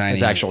get a shiny,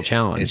 it's actual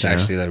challenge. It's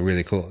actually like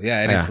really cool.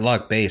 Yeah, and it's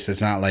luck based.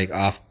 It's not like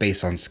off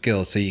based on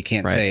skill. So you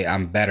can't say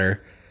I'm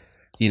better.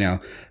 You know,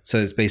 so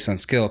it's based on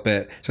skill.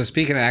 But so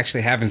speaking of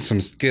actually having some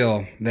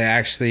skill, they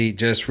actually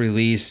just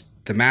released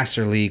the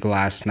Master League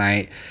last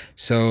night.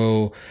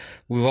 So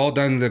we've all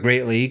done the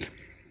Great League.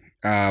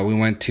 We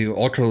went to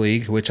Ultra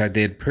League, which I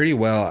did pretty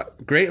well.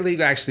 Great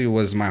League actually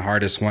was my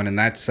hardest one, and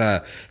that's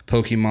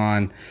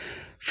Pokemon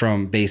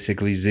from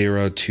basically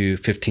 0 to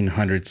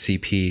 1500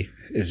 CP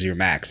is your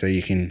max that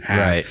you can have.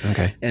 Right.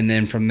 Okay. And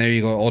then from there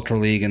you go Ultra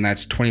League, and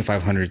that's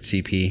 2500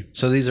 CP.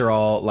 So these are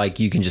all like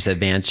you can just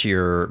advance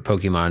your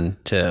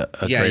Pokemon to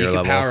a greater level. Yeah, you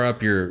can power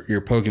up your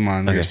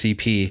Pokemon, your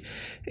CP,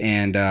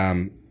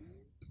 and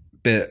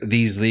but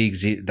these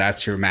leagues,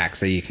 that's your max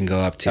that you can go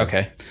up to.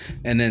 Okay.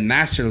 And then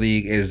Master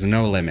League is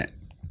no limit.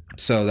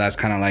 So that's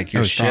kind of like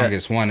your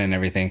strongest one and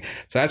everything.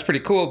 So that's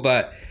pretty cool.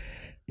 But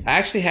I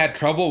actually had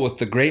trouble with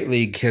the Great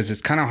League because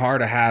it's kind of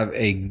hard to have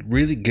a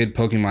really good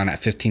Pokemon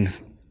at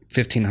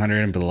 1500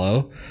 and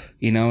below,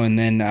 you know. And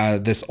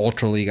then this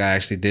Ultra League, I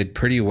actually did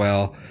pretty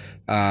well.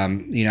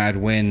 You know, I'd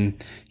win.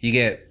 You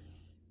get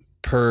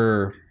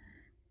per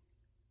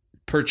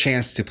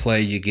chance to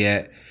play, you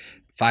get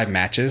 5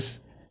 matches.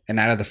 And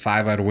out of the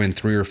 5, I'd win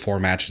 3 or 4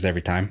 matches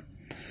every time.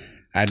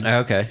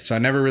 So I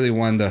never really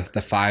won the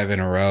 5 in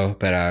a row,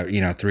 but you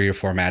know, 3 or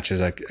 4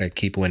 matches I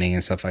keep winning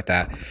and stuff like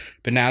that.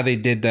 But now they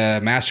did the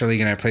Master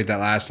League, and I played that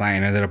last night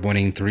and ended up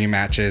winning 3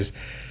 matches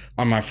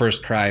on my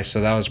first try.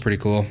 So that was pretty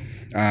cool.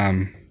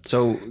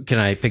 So can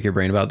I pick your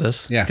brain about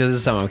this? Yeah. Because this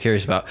is something I'm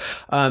curious about.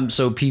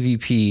 So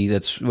PvP,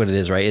 that's what it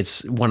is, right?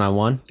 It's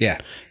 1-on-1? Yeah.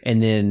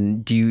 And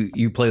then do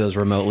you play those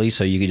remotely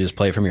so you could just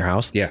play from your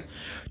house? Yeah.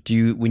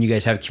 When you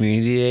guys have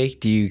community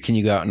day, can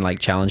you go out and like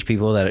challenge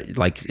people that,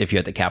 like, if you're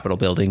at the Capitol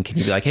building, can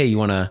you be like, hey, you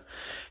want to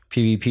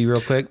PvP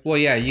real quick? Well,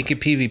 yeah, you could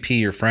PvP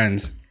your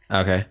friends.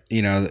 Okay.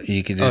 You know,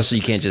 you could just... so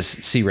you can't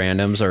just see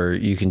randoms, or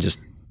you can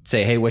just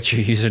say, hey, what's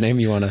your username?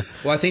 You want to?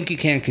 Well, I think you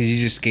can because you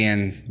just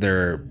scan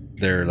their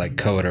like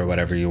code or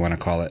whatever you want to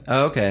call it.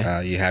 Oh,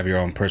 okay. You have your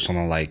own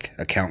personal like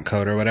account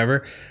code or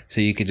whatever,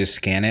 so you could just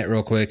scan it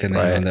real quick and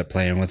then you end up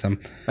playing with them.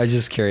 I was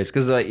just curious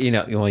because you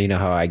know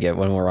how I get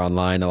when we're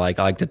online. I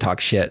like to talk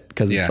shit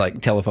because it's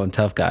like telephone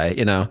tough guy.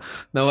 You know,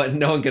 no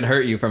one can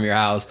hurt you from your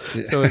house.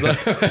 So it's like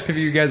if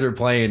you guys are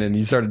playing and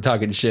you started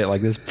talking shit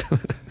like this.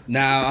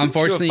 Now,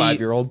 unfortunately, to a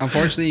 5-year-old.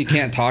 Unfortunately, you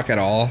can't talk at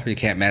all. You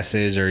can't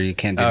message or you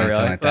can't do anything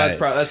like that.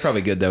 That's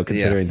probably good though,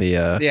 considering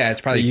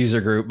it's probably the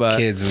user group, but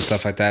kids and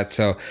stuff like that.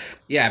 So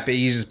yeah, but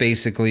you just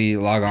basically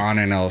log on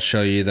and it'll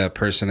show you the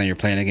person that you're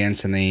playing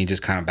against, and then you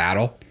just kind of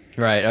battle.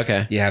 Right.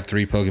 Okay. You have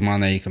 3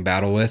 Pokemon that you can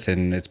battle with,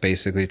 and it's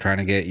basically trying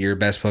to get your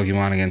best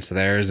Pokemon against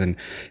theirs. And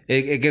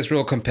it gets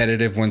real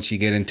competitive once you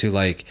get into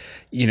like,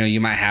 you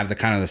might have the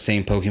kind of the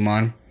same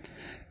Pokemon.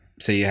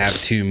 So you have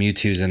 2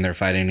 Mewtwo's and they're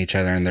fighting each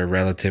other and they're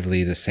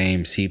relatively the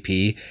same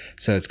CP.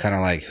 So it's kind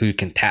of like who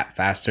can tap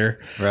faster.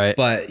 Right.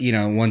 But,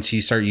 once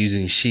you start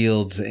using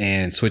shields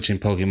and switching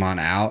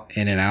Pokemon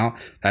in and out,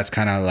 that's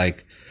kind of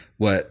like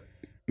what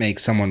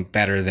makes someone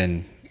better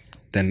than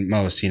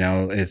most,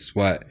 it's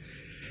what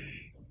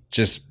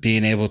just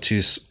being able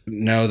to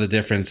know the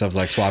difference of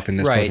like swapping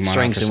this Pokemon strengths out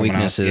for and someone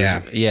weaknesses.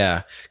 else.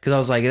 Yeah. Because I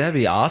was like, that'd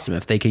be awesome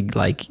if they could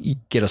like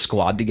get a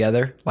squad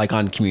together, like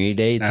on community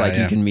day. It's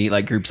you can meet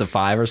like groups of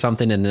 5 or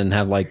something, and then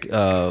have like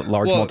a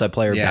large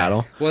multiplayer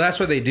battle. Well, that's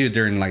what they do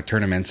during like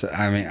tournaments.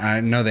 I mean,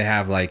 I know they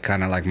have like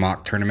kind of like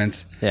mock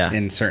tournaments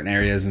in certain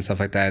areas and stuff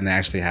like that, and they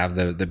actually have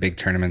the big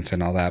tournaments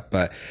and all that.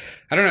 But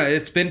I don't know.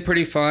 It's been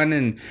pretty fun,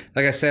 and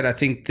like I said, I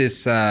think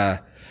this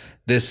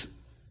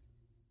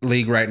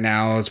league right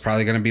now is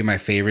probably going to be my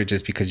favorite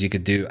just because you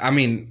could do. I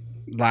mean,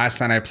 last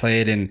time I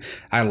played and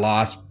I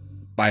lost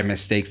by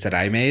mistakes that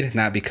I made,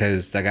 not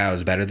because the guy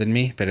was better than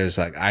me, but it was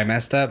like I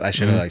messed up. I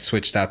should have like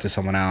switched out to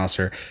someone else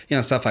or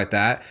stuff like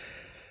that.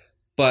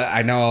 But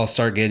I know I'll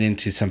start getting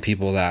into some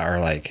people that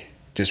are like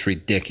just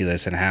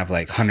ridiculous and have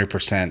like 100%,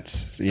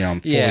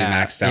 fully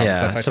maxed out and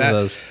stuff like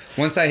that.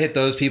 Once I hit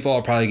those people,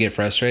 I'll probably get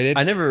frustrated.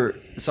 I never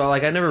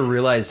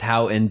realized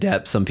how in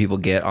depth some people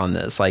get on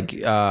this. Like,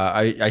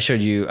 I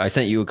sent you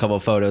a couple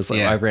of photos.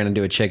 Like, I ran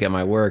into a chick at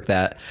my work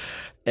that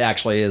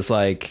actually is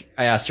like,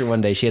 I asked her one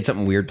day, she had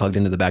something weird plugged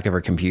into the back of her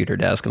computer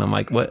desk, and I'm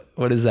like,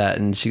 what is that?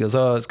 And she goes,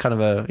 oh, it's kind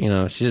of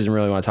a, she doesn't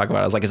really want to talk about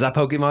it. I was like, is that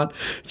Pokemon?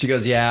 She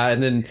goes, yeah.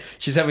 And then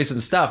she sent me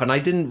some stuff, and I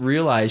didn't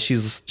realize she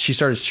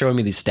started showing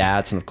me these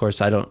stats, and of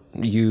course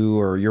you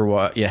or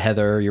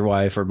Heather, your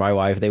wife, or my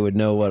wife, they would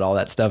know what all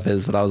that stuff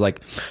is, but I was like,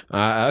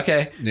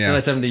 okay. Yeah. And I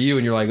sent them to you,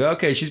 and you're like,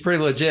 okay, she's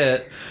pretty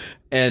legit.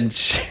 And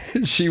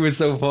she was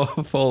so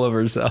full of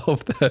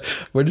herself.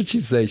 What did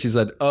she say? She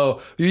said,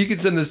 oh, you can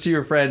send this to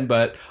your friend,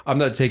 but I'm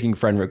not taking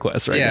friend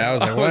requests right now. Yeah, I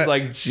was like, what? I was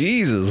like,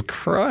 Jesus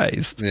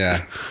Christ.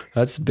 Yeah.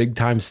 That's big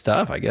time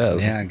stuff, I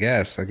guess. Yeah, I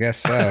guess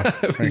so.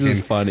 It was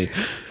just funny.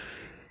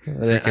 I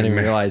didn't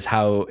realize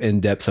how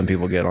in-depth some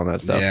people get on that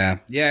stuff.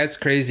 Yeah, it's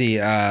crazy.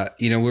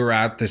 We were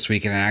out this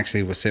week, and I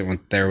actually was sitting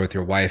there with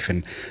your wife,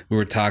 and we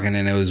were talking,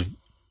 and it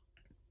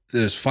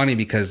was funny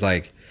because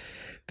like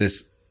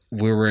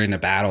we were in a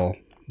battle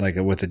like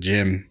with a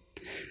gym,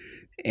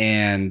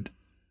 and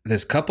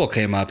this couple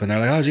came up and they're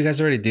like, oh, did you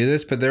guys already do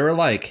this? But they were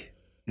like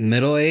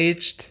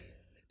middle-aged,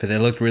 but they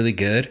looked really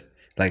good,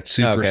 like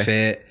super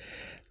fit.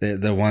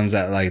 The ones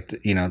that like,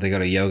 they go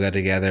to yoga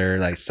together,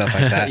 like stuff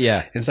like that.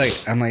 Yeah. It's like,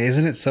 I'm like,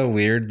 isn't it so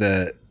weird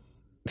the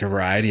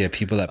variety of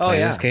people that play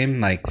this game?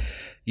 Like,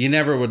 you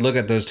never would look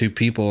at those 2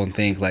 people and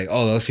think like,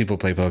 oh, those people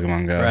play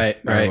Pokemon Go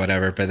or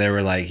whatever. But they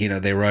were like,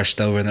 they rushed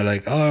over and they're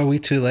like, oh, are we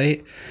too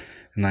late?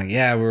 And like,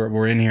 yeah,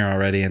 we're in here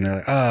already. And they're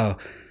like, oh.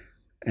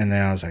 And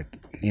then I was like,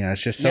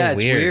 it's just so weird. Yeah,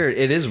 it's weird.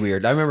 It is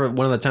weird. I remember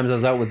one of the times I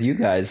was out with you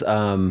guys,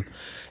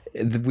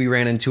 we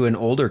ran into an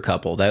older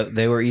couple that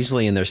they were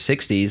easily in their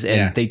 60s,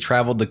 and they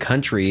traveled the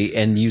country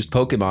and used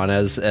Pokemon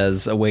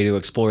as a way to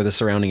explore the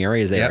surrounding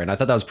areas there. Yep. And I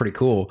thought that was pretty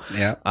cool.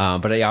 Yeah.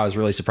 But I was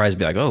really surprised to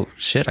be like, oh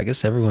shit, I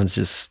guess everyone's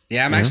just.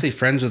 Yeah, I'm actually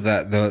friends with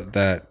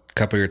the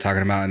couple you're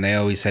talking about, and they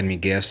always send me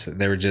gifts.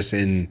 They were just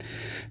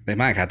they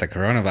might have got the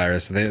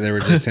coronavirus. They were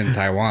just in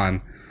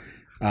Taiwan.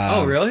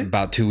 Oh, really?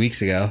 About 2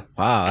 weeks ago.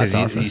 Wow, that's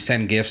awesome. You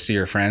send gifts to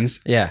your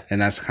friends. Yeah.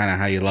 And that's kind of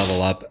how you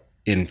level up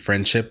in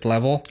friendship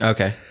level.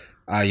 Okay.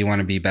 You want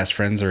to be best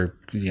friends or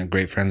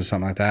great friends or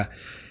something like that.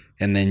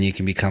 And then you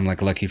can become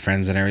like lucky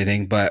friends and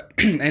everything. But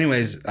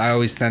anyways, I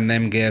always send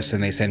them gifts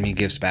and they send me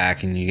gifts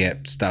back, and you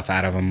get stuff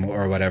out of them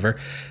or whatever.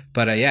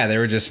 But they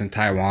were just in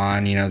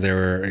Taiwan, they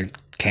were in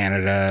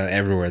Canada,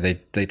 everywhere.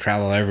 They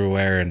travel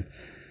everywhere, and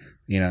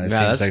it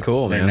seems like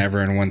cool, they're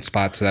never in one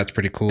spot, so that's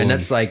pretty cool. And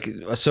that's like,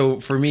 so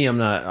for me, I'm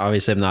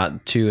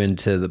not too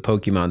into the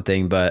Pokemon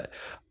thing, but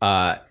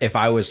if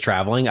I was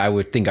traveling, I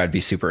would think I'd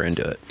be super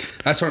into it.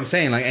 That's what I'm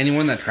saying. Like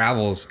anyone that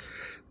travels,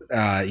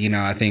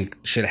 I think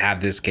should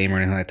have this game or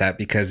anything like that,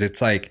 because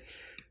it's like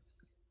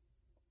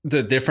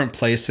the different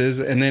places,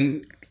 and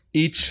then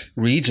each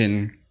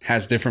region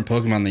has different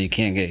Pokemon that you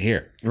can't get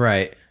here.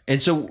 Right.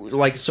 And so,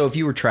 like, so if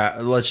you were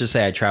let's just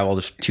say I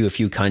traveled to a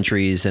few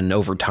countries, and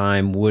over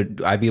time,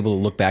 would I be able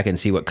to look back and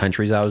see what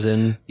countries I was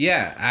in?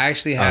 Yeah, I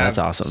actually have. Oh, that's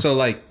awesome. So,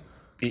 like,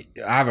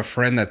 I have a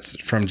friend that's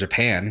from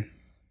Japan.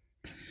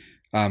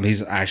 I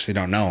actually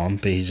don't know him,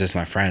 but he's just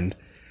my friend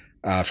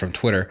from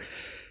Twitter.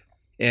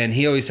 And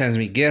he always sends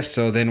me gifts.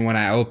 So then when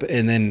I open,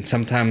 and then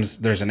sometimes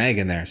there's an egg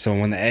in there. So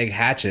when the egg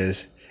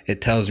hatches, it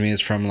tells me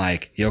it's from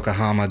like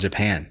Yokohama,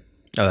 Japan.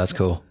 Oh, that's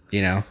cool.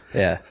 You know?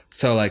 Yeah.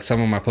 So like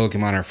some of my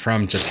Pokemon are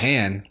from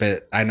Japan,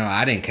 but I know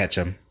I didn't catch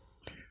them.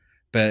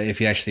 But if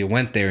you actually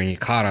went there and you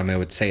caught them, it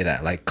would say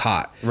that, like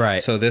caught.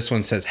 Right. So this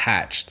one says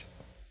hatched,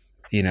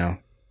 you know?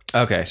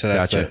 Okay. So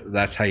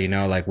that's how you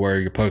know like where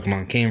your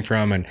Pokemon came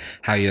from and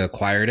how you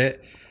acquired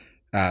it.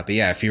 But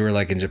yeah, if you were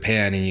like in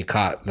Japan and you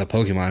caught the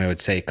Pokemon, it would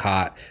say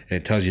caught, and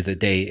it tells you the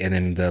date and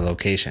then the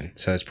location.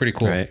 So it's pretty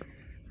cool. Right.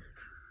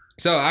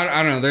 So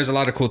I don't know. There's a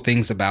lot of cool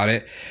things about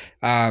it.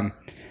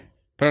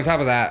 But on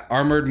top of that,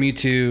 Armored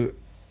Mewtwo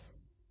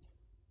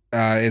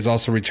is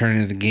also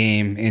returning to the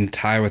game in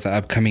tie with the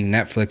upcoming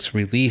Netflix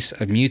release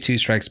of Mewtwo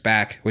Strikes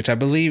Back, which I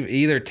believe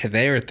either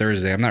today or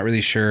Thursday. I'm not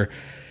really sure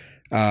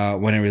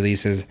when it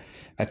releases.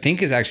 I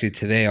think it's actually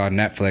today on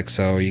Netflix,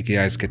 so you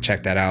guys could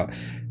check that out.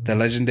 The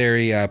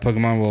legendary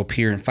Pokemon will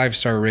appear in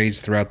 5-star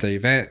raids throughout the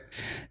event,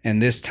 and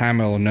this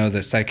time it will know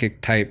the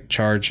Psychic type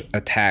charge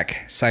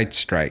attack Side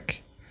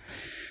Strike.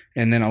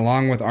 And then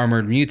along with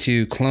Armored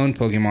Mewtwo, clone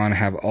Pokemon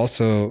have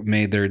also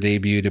made their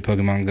debut to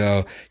Pokemon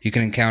Go. You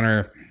can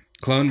encounter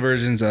clone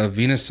versions of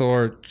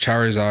Venusaur,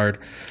 Charizard,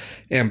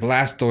 and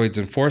Blastoids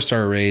in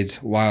 4-star raids,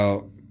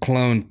 while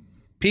clone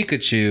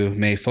Pikachu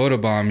may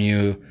photobomb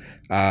you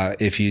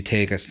if you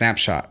take a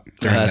snapshot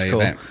during the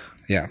event.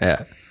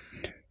 Yeah.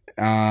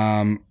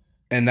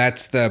 And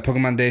that's the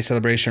Pokemon Day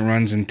celebration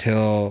runs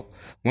until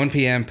 1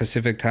 p.m.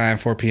 Pacific time,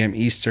 4 p.m.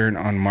 Eastern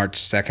on March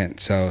 2nd.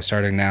 So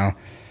starting now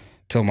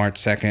till March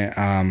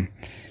 2nd.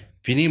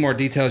 If you need more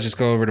details, just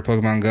go over to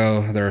Pokemon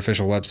Go, their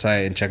official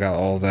website, and check out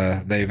all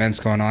the events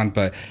going on.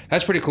 But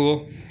that's pretty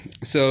cool.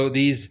 So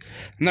I'm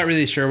not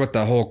really sure what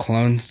the whole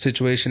clone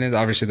situation is.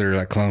 Obviously, they're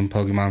like clone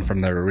Pokemon from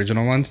the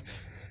original ones.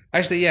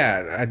 Actually,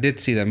 yeah, I did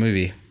see that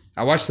movie.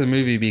 I watched the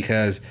movie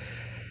because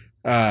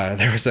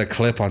there was a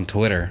clip on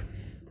Twitter.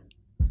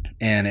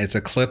 And it's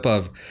a clip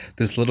of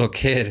this little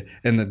kid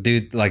and the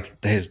dude,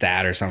 like his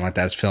dad or something like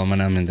that, is filming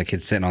him, and the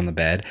kid's sitting on the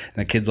bed and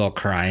the kid's all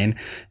crying.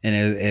 And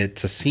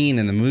it's a scene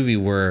in the movie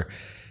where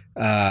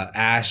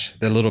Ash,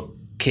 the little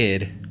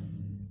kid,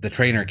 the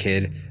trainer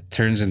kid,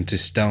 turns into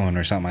stone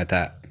or something like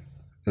that.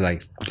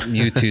 Like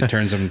Mewtwo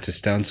turns him into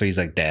stone, so he's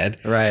like dead.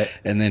 Right.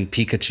 And then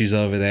Pikachu's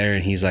over there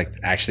and he's like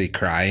actually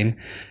crying.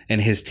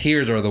 And his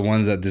tears are the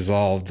ones that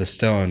dissolve the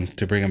stone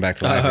to bring him back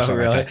to life or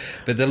something like that.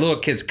 But the little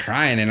kid's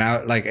crying, and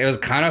it was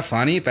kind of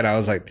funny, but I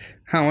was like,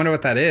 I wonder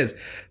what that is.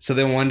 So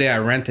then one day I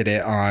rented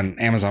it on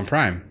Amazon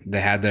Prime.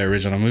 They had the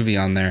original movie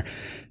on there,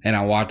 and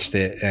I watched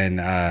it, and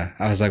I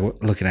was like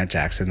looking at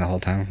Jackson the whole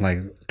time, like,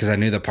 because I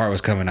knew the part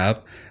was coming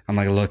up. I'm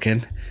like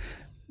looking,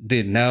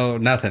 dude, no,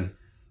 nothing.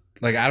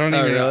 Like, I don't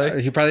even know.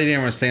 He probably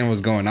didn't understand what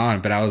was going on,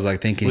 but I was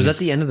like thinking. Was that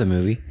the end of the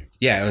movie?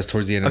 Yeah, it was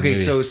towards the end of the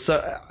movie. Okay,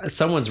 so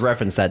someone's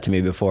referenced that to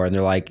me before, and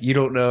they're like, you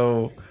don't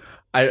know.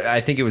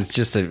 I think it was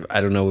just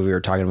I don't know, we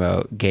were talking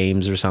about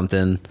games or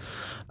something.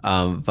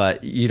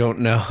 But you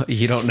don't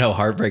know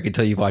heartbreak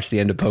until you watch the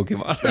end of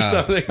Pokemon or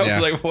something. I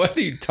was like, what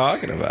are you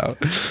talking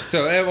about?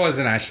 So it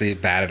wasn't actually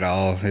bad at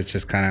all. It's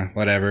just kind of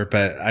whatever.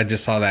 But I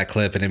just saw that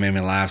clip and it made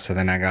me laugh. So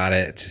then I got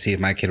it to see if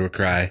my kid would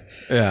cry.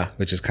 Yeah,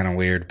 which is kind of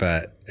weird.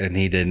 And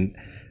he didn't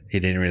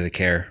really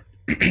care.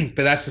 But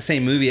that's the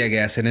same movie, I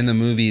guess. And in the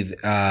movie,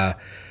 the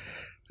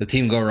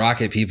Team Go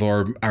Rocket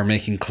people are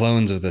making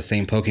clones of the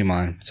same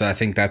Pokemon. So I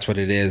think that's what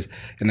it is.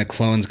 And the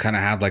clones kind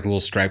of have like little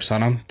stripes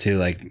on them to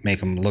like make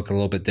them look a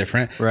little bit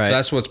different. Right. So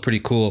that's what's pretty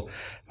cool.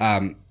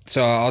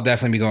 So I'll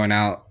definitely be going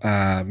out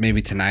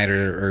maybe tonight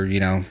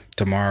or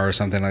tomorrow or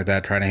something like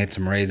that, trying to hit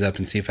some raids up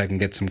and see if I can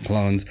get some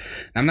clones.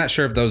 I'm not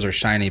sure if those are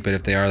shiny, but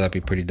if they are, that'd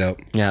be pretty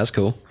dope. Yeah, that's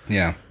cool.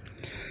 Yeah.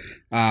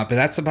 But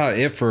that's about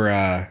it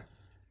for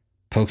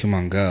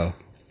Pokemon Go.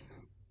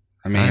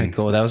 I mean, right,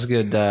 cool. That was a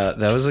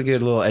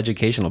good little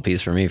educational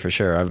piece for me, for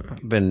sure.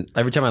 I've been,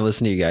 every time I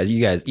listen to you guys,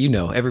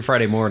 every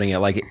Friday morning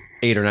at like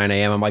 8 or 9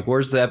 a.m., I'm like,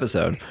 where's the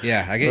episode?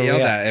 Yeah, I get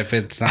yelled at if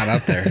it's not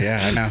up there.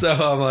 Yeah, I know. So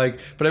I'm like,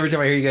 but every time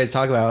I hear you guys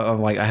talk about it,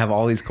 I'm like, I have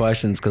all these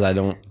questions because I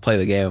don't play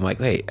the game. I'm like,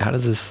 wait, how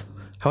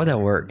would that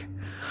work?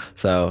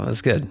 So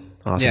that's good.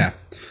 Awesome. Yeah.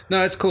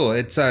 No, it's cool.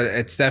 It's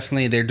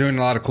definitely, they're doing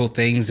a lot of cool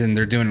things, and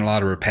they're doing a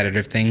lot of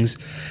repetitive things.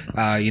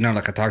 Like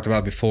I talked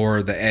about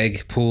before, the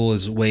egg pool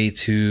is way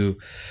too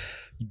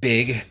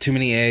big, too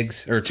many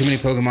eggs or too many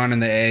Pokemon in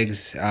the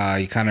eggs.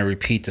 You kind of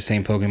repeat the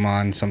same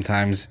Pokemon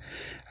sometimes.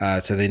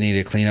 So they need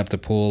to clean up the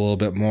pool a little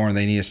bit more, and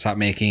they need to stop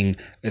making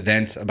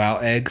events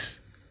about eggs,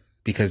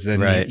 because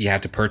then you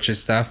have to purchase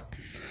stuff.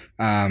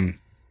 But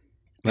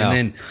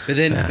then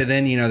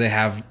they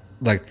have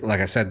like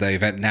I said, the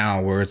event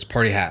now where it's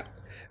Party Hat.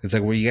 It's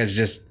like where you guys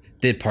just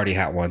did Party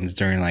Hat ones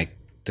during like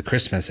the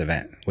Christmas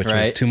event, which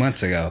was 2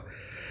 months ago.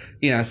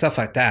 Stuff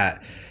like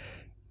that.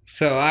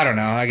 So I don't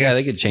know. I guess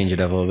they could change it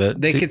up a little bit.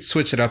 They could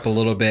switch it up a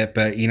little bit,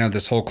 but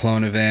this whole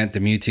clone event,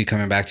 the Mewtwo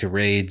coming back to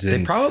raids,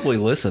 and they probably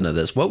listen to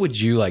this. What would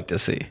you like to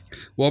see?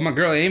 Well, my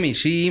girl Amy,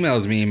 she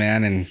emails me,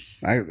 man, and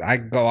I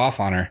go off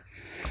on her.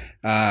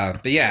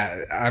 But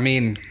yeah, I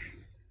mean,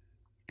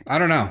 I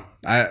don't know.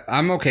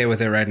 I'm okay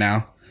with it right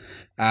now.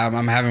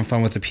 I'm having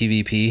fun with the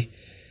PvP.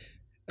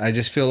 I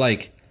just feel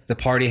like the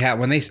party hat,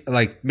 when they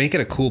like make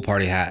it a cool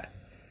party hat.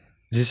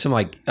 Is this some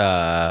like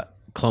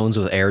clones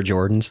with Air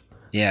Jordans?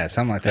 Yeah,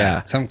 something like that.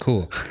 Yeah. Something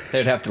cool.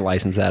 They'd have to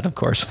license that, of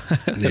course.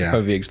 That'd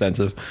probably be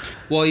expensive.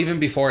 Well, even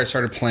before I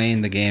started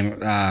playing the game,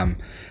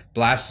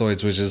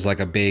 Blastoise was just like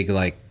a big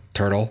like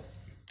turtle.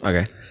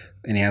 Okay.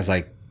 And he has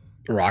like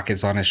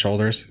rockets on his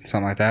shoulders,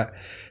 something like that.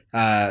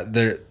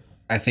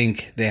 I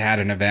think they had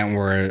an event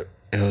where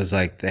it was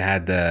like they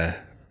had the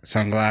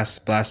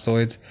sunglass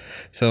Blastoids.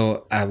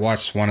 So I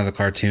watched one of the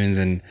cartoons,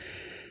 and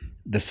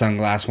the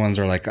sunglass ones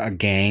are like a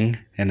gang,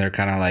 and they're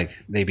kind of like,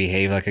 they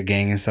behave like a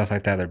gang and stuff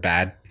like that. They're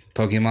bad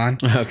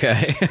Pokemon.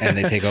 Okay. And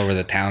they take over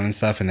the town and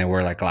stuff, and they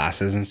wear like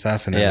glasses and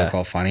stuff, and they look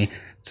all funny.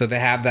 So they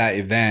have that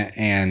event,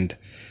 and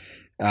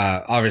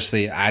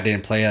obviously I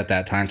didn't play at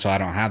that time, so I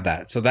don't have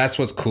that. So that's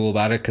what's cool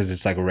about it, because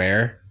it's like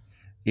rare,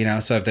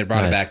 so if they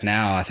brought it back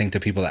now, I think the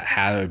people that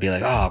have it would be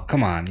like, oh,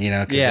 come on,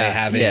 because they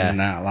have it, and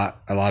a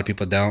lot of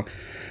people don't.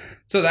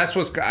 So that's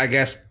what's, I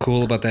guess,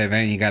 cool about the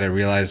event. You got to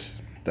realize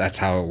that's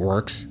how it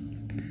works,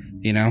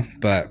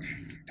 but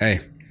hey,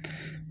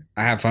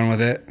 I have fun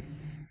with it.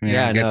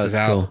 It gets us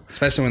out, cool.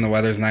 Especially when the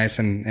weather's nice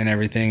and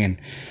everything.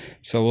 And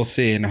so we'll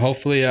see. And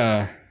hopefully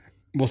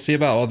we'll see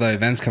about all the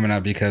events coming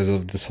up because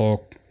of this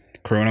whole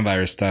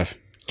coronavirus stuff.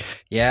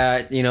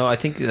 Yeah, I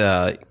think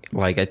I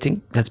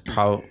think that's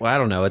probably, I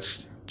don't know.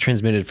 It's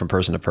transmitted from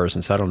person to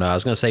person. So I don't know. I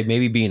was going to say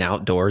maybe being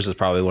outdoors is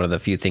probably one of the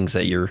few things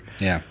that you're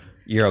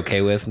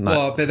okay with.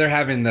 Well, but they're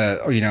having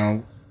last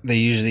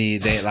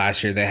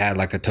year they had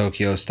like a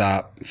Tokyo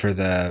stop for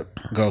the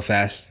Go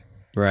Fest.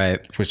 Right.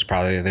 Which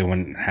probably they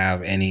wouldn't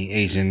have any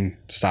Asian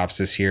stops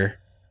this year.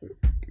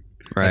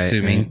 Right.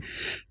 Assuming. Mm-hmm.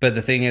 But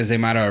the thing is, they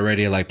might have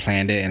already like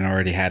planned it and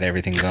already had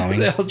everything going.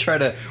 They'll try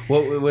to,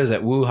 what was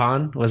it?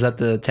 Wuhan? Was that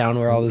the town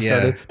where all this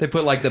started? They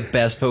put like the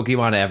best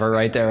Pokemon ever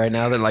right there right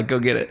now. They're like, go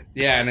get it.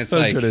 Yeah. And it's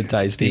like,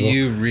 do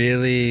you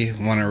really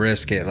want to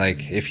risk it?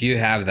 Like, if you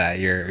have that,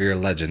 you're a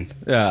legend.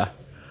 Yeah.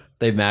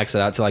 They max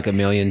it out to like 1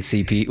 million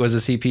CP. Was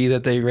it CP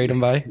that they rate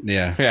them by?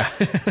 Yeah. Yeah.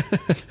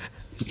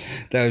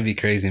 That would be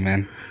crazy,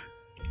 man.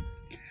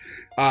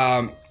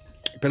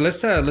 But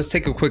let's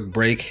take a quick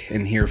break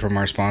and hear from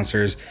our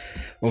sponsors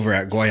over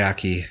at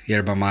Goyaki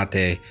Yerba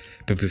Mate.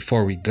 But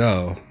before we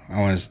go, I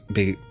want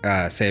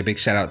to say a big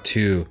shout out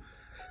to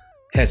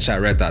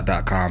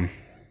headshotreddot.com.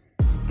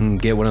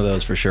 Get one of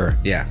those for sure.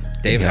 Yeah,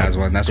 Dave has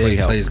one. That's why he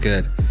plays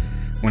good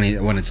when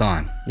it's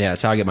on. Yeah,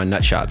 that's how I get my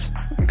nut shots.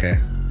 Okay.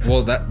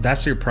 Well,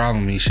 that's your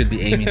problem. You should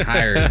be aiming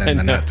higher than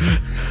the nuts.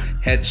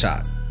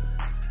 Headshot.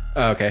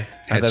 Oh, okay.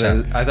 I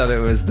thought it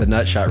was the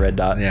Nutshot Red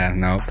Dot. Yeah,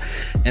 no.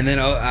 And then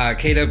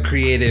KW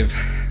Creative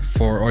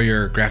for all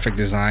your graphic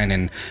design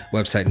and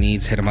website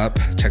needs. Hit them up.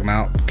 Check them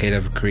out.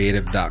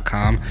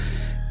 kwcreative.com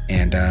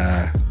and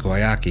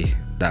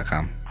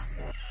goyaki.com.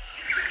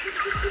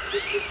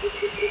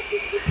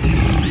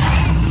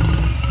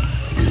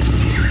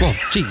 Whoa,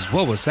 jeez,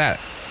 what was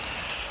that?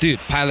 Dude,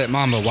 Pilot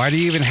Mamba, why do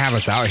you even have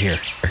us out here?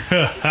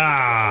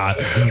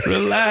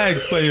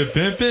 Relax, player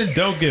pimpin'.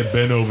 Don't get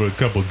bent over a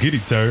couple giddy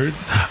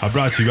turds. I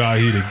brought you out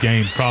here to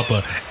gain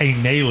proper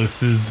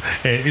analysis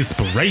and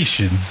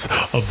inspirations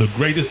of the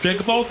greatest drink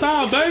of all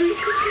time, baby.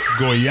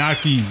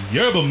 Goyaki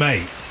Yerba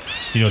Mate.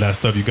 You know that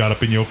stuff you got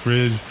up in your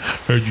fridge?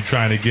 Heard you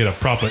trying to get a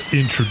proper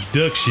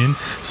introduction,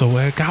 so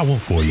I got one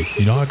for you.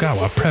 I got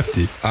one. I prepped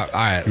it. All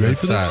right,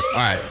 let's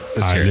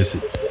hear it.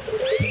 Listen.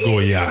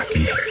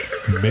 Goyaki.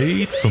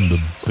 Made from the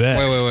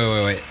best.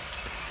 Wait.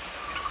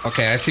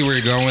 Okay, I see where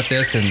you're going with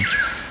this, and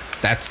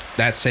that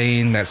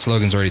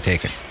slogan's already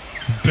taken.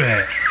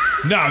 Bet.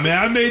 Nah, man,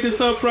 I made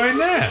this up right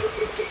now.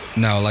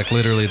 No, like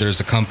literally, there's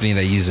a company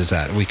that uses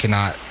that. We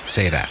cannot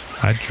say that.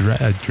 I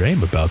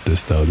dream about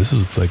this though. This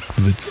is like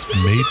it's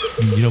made.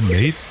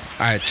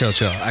 All right, chill.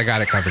 I got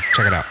it covered.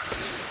 Check it out.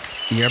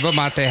 Yerba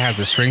Mate has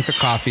the strength of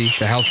coffee,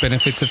 the health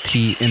benefits of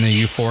tea, and the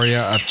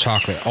euphoria of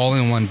chocolate, all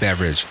in one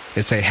beverage.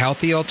 It's a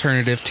healthy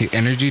alternative to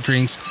energy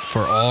drinks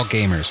for all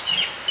gamers.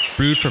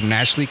 Brewed from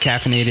naturally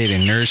caffeinated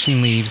and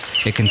nourishing leaves,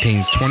 it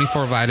contains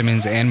 24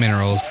 vitamins and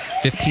minerals,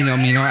 15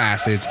 amino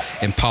acids,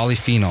 and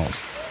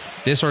polyphenols.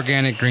 This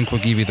organic drink will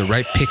give you the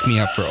right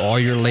pick-me-up for all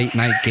your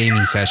late-night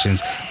gaming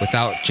sessions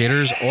without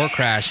jitters or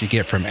crash you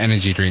get from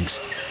energy drinks.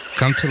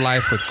 Come to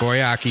life with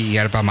Goyaki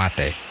Yerba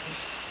Mate.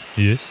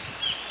 Yeah.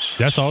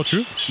 That's all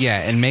true?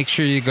 Yeah, and make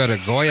sure you go to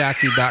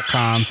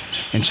goyaki.com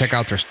and check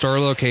out their store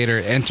locator,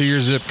 enter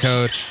your zip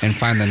code, and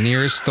find the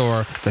nearest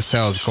store that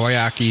sells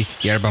Goyaki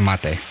Yerba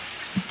Mate.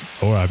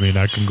 Or, I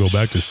can go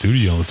back to the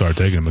studio and start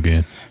taking them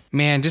again.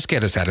 Man, just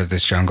get us out of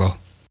this jungle.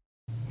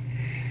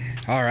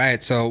 All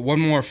right, so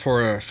one more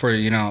for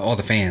all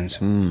the fans.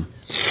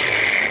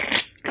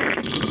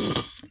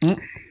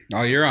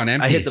 Oh, you're on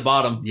empty. I hit the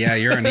bottom. Yeah,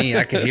 you're on E.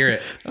 I could hear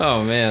it.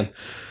 Oh, man.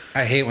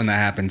 I hate when that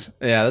happens.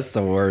 Yeah, that's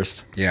the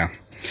worst. Yeah.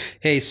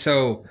 Hey,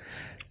 so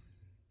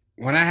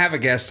when I have a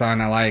guest on,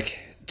 I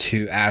like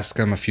to ask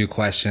them a few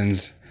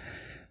questions.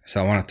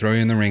 So I want to throw you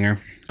in the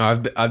ringer.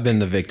 I've been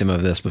the victim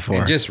of this before.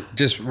 And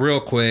just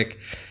real quick,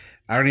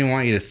 I don't even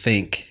want you to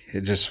think.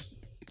 It just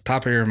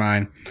top of your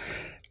mind.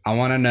 I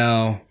want to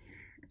know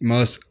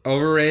most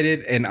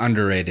overrated and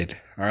underrated.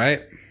 All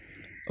right?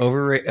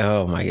 Overrated.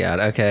 Oh, my God.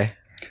 Okay.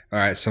 All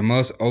right. So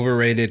most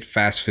overrated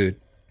fast food.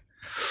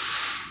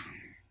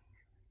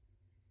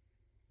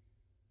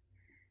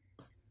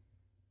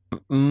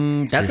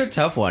 That's a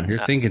tough one. You're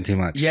thinking too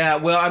much. Yeah,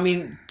 well, I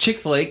mean,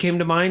 Chick-fil-A came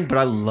to mind, but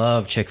I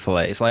love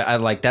Chick-fil-A. It's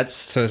like that's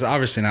So it's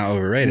obviously not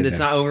overrated. it's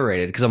not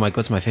overrated because I'm like,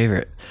 what's my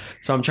favorite?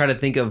 So I'm trying to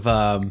think of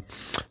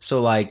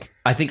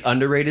I think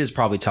underrated is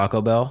probably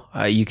Taco Bell.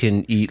 You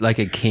can eat like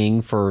a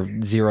king for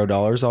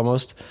 $0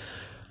 almost.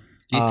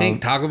 You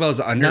think Taco Bell's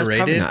No, it's probably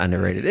underrated? not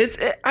underrated. It's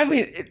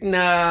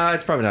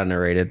probably not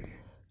underrated.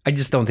 I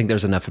just don't think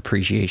there's enough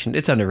appreciation.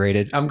 It's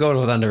underrated. I'm going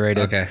with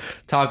underrated. Okay.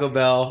 Taco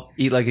Bell,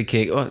 eat like a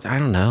king. Oh, I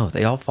don't know.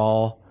 They all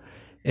fall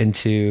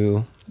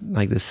into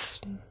like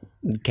this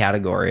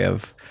category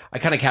of, I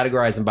kind of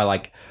categorize them by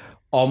like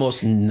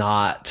almost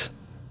not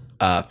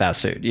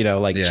fast food. You know,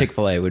 like Yeah.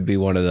 Chick-fil-A would be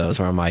one of those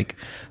where I'm like,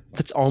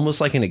 that's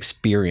almost like an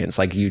experience.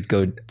 Like you'd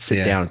go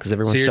sit down because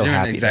everyone's you're so doing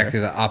happy. exactly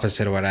the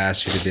opposite of what I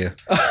asked you to do.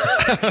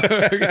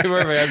 Okay,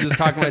 perfect. I'm just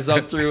talking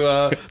myself through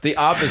the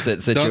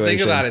opposite situation. Don't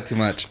think about it too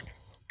much.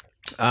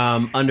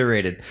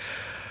 Underrated.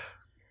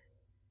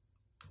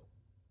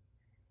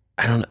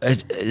 I don't know.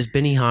 Is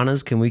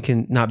Benihana's?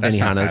 Not That's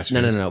not Benihana's. fast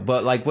No. food.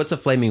 But like, what's a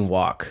flaming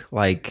wok?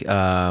 Like,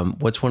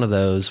 what's one of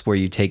those where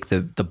you take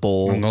the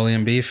bowl?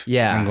 Mongolian beef?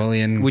 Yeah.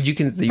 Mongolian Would you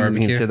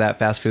barbecue? consider that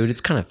fast food?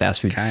 It's kind of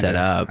fast food Kinda, set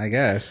up. I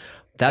guess.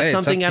 That's Hey,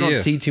 it's something up I to don't you.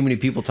 see too many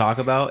people talk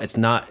about. It's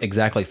not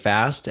exactly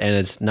fast and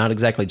it's not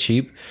exactly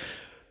cheap.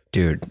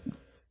 Dude,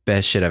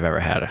 best shit I've ever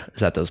had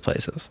is at those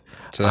places.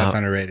 So that's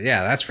underrated.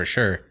 Yeah, that's for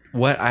sure.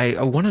 What I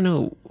want to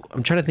know,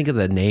 I'm trying to think of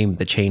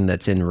the chain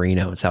that's in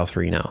Reno, South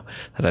Reno,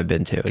 that I've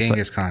been to. It's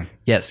Genghis Khan.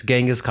 Yes,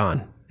 Genghis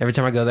Khan. Every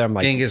time I go there, I'm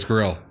like, Genghis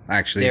Grill,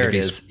 actually. there to it be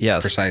is.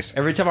 Yes. Precise.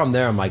 Every time I'm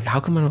there, I'm like, how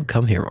come I don't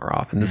come here more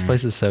often? This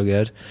place is so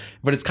good.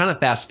 But it's kind of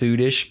fast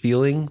foodish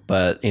feeling,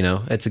 but you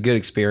know, it's a good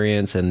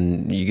experience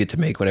and you get to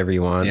make whatever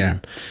you want. Yeah.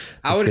 and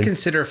I it's would good.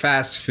 consider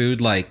fast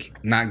food like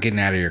not getting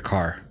out of your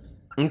car.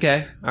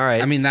 Okay. All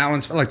right. I mean, that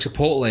one's like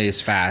Chipotle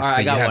is fast, all right, I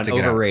but you got have one. to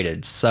get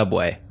Overrated.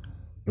 Subway.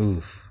 out.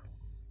 Ooh.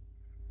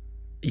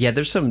 Yeah,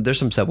 there's some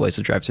Subways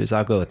with drive-thrus.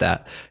 I'll go with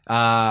that.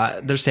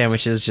 Their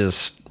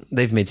sandwiches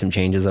they've made some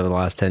changes over the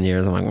last 10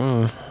 years. I'm like,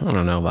 I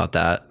don't know about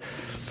that.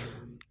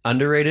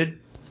 Underrated,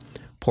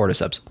 porta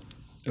subs.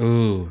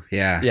 Ooh,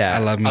 yeah. Yeah, I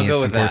love me. I'll go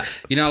It's with important.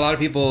 that. You know, a lot of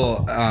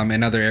people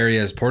in other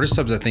areas, porta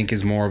subs, I think,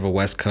 is more of a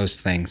West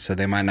Coast thing. So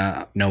they might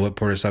not know what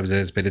porta subs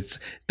is, but it's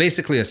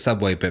basically a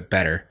Subway, but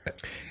better.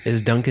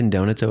 Is Dunkin'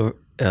 Donuts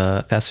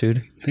fast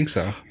food? I think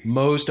so.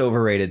 Most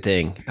overrated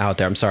thing out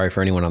there. I'm sorry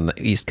for anyone on the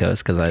East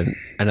Coast because I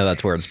know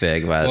that's where it's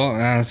big. But Well,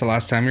 that's the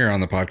last time you were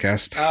on the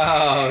podcast.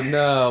 oh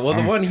no! Well,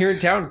 the one here in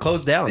town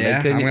closed down. Yeah,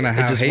 They couldn't- I'm gonna it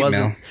have just hate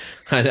wasn't- mail.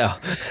 I know.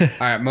 All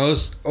right,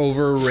 most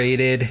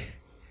overrated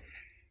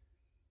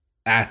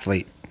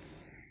athlete.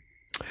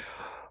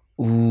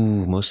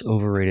 Ooh, most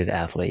overrated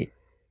athlete.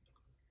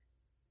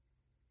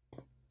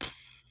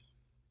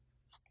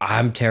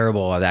 I'm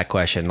terrible at that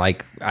question.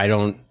 Like I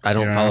don't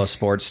know? follow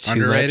sports too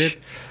Underrated?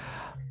 much.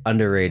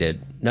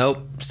 Underrated.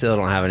 Nope. Still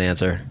don't have an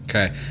answer.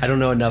 Okay. I don't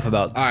know enough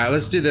about. All right,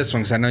 let's do this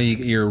one because I know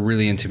you're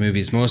really into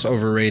movies. Most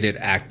overrated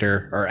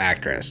actor or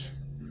actress.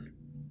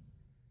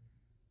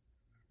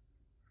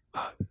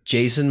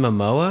 Jason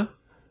Momoa.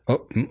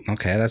 Oh,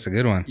 okay, that's a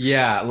good one.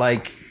 Yeah,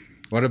 like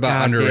What about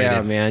God underrated?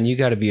 damn, man, you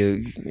got to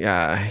be.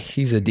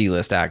 He's a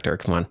D-list actor.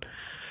 Come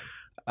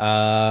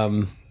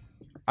on.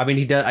 I mean,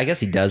 he does. I guess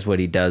he does what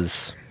he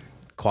does,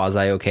 quasi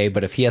okay.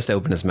 But if he has to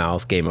open his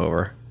mouth, game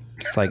over.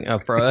 It's like, oh,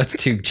 bro, that's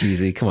too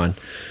cheesy. Come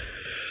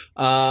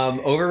on.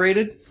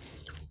 Overrated.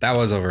 That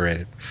was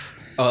overrated.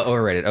 Oh,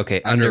 overrated.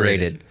 Okay,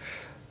 Underrated.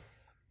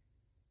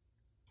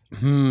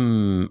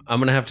 I'm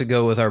gonna have to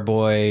go with our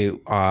boy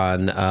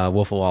on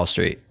Wolf of Wall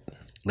Street,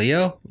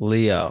 Leo?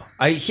 Leo.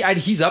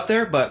 He's up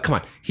there, but come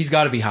on, he's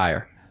got to be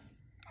higher.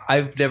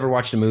 I've never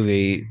watched a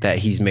movie that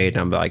he's made,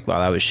 and I'm like, wow,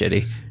 that was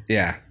shitty.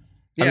 Yeah.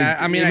 Yeah,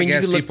 I mean, I you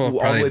guess could look people all the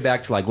probably... way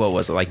back to like what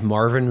was it, like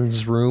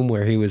Marvin's Room,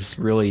 where he was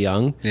really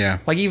young. Yeah.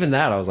 Like even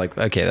that, I was like,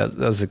 okay, that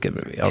was a good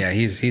movie. Yeah,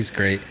 he's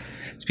great.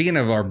 Speaking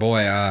of our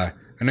boy, I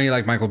know you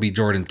like Michael B.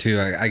 Jordan too.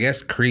 I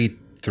guess Creed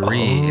 3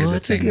 is a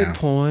that's thing a good now.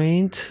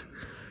 point.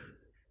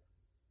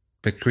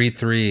 But Creed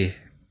 3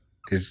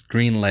 is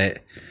greenlit.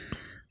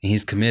 And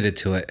he's committed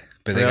to it.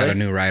 But they got Really? a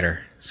new writer.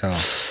 So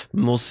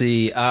We'll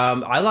see.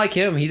 I like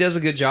him. He does a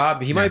good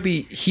job. He might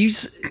be.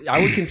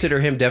 I would consider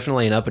him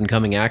definitely an up and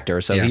coming actor.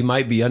 So Yeah. he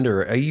might be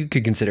you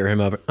could consider him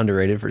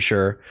underrated for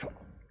sure.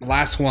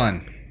 last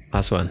one.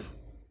 Last one.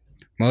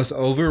 Most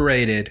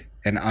overrated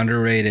and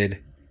underrated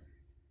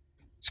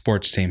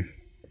sports team.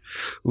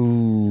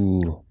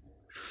 Ooh.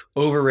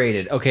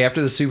 Overrated. Okay,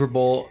 after the Super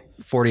Bowl,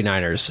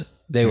 49ers,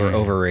 they were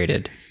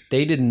overrated.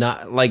 They did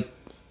not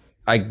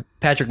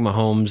Patrick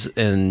Mahomes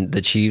and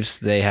the Chiefs,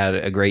 they had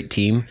a great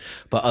team,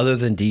 but other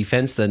than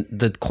defense,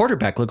 the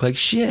quarterback looked like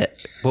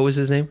shit. What was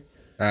his name?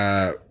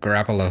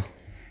 Garoppolo.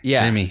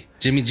 Yeah.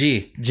 Jimmy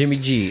G.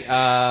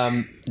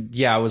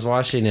 Yeah, I was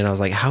watching and I was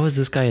like, how is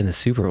this guy in the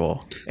Super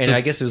Bowl? And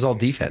I guess it was all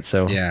defense.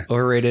 So yeah,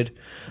 overrated.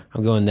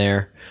 I'm going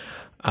there.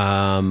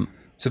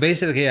 So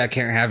basically, I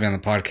can't have you on the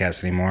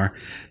podcast anymore.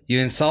 You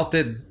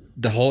insulted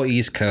the whole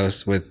East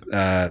Coast with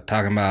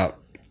talking about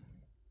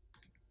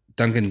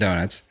Dunkin'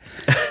 Donuts.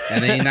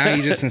 And then now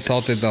you just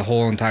insulted the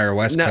whole entire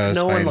West Coast.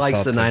 No one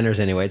likes the Niners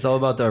anyway. It's all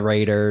about the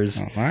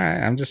Raiders. Oh, all right.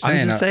 I'm just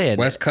saying.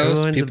 West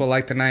Coast, people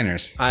like the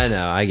Niners. I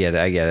know. I get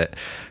it.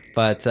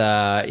 But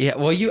yeah,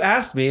 well, you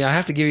asked me. I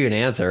have to give you an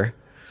answer.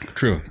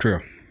 True.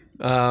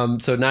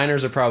 So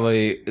Niners are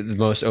probably the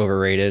most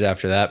overrated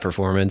after that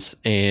performance.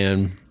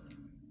 And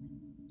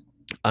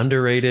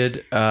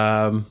underrated,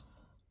 I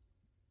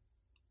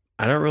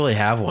don't really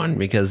have one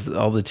because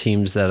all the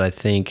teams that I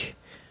think,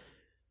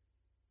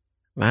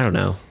 I don't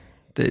know.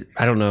 All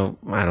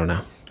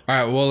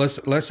right, well,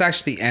 let's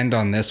actually end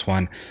on this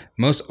one.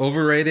 Most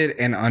overrated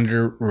and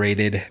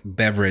underrated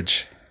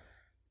beverage.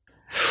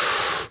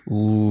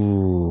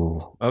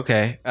 Ooh,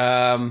 okay.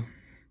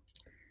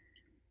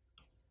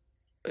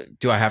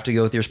 Do I have to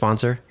go with your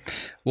sponsor?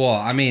 Well,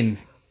 I mean,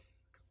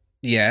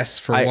 yes,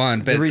 for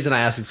one. But the reason I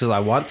ask is because I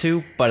want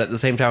to, but at the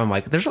same time, I'm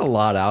like, there's a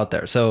lot out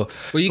there. So,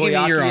 well, you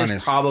give me your honest.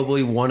 Is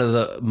probably one of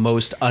the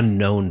most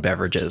unknown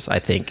beverages. I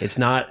think it's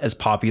not as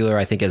popular,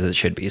 I think, as it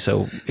should be.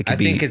 So it could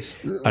be. I think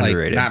it's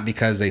underrated. Not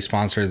because they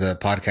sponsor the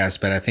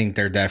podcast, but I think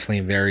they're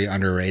definitely very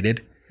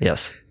underrated.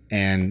 Yes,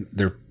 and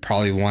they're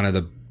probably one of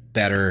the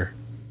better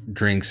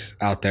drinks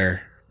out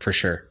there for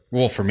sure.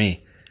 Well, for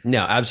me, no,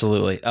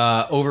 absolutely.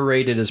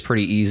 Overrated is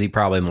pretty easy.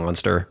 Probably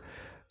Monster.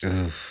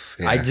 Oof,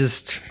 yeah.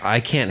 I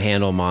can't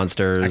handle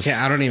Monsters.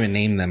 I don't even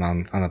name them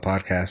on the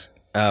podcast.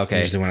 Okay.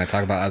 Usually when I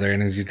talk about other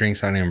energy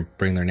drinks, I don't even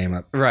bring their name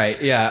up.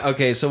 Right. Yeah.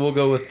 Okay. So we'll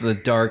go with the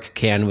dark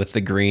can with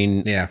the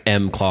green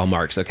M claw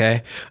marks.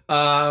 Okay.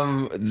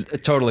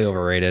 Totally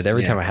overrated.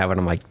 Every time I have it,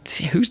 I'm like,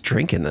 who's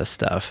drinking this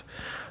stuff?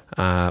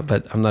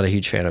 But I'm not a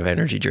huge fan of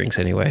energy drinks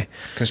anyway.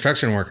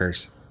 Construction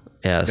workers.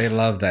 Yes. They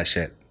love that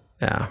shit.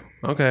 Yeah.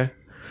 Okay.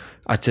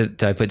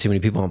 Did I put too many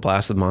people on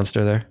blast with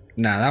Monster there?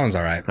 Nah, that one's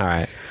all right. All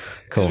right.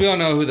 Cool. We all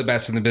know who the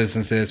best in the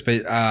business is,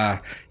 but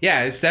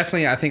yeah, it's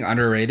definitely, I think,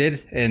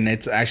 underrated, and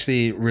it's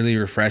actually really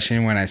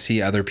refreshing when I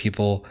see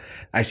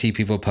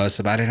people post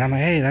about it. And I'm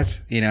like, hey,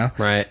 that's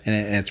right,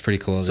 and it's pretty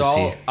cool to see.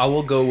 So I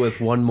will go with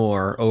one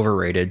more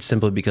overrated,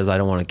 simply because I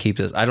don't want to keep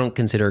this. I don't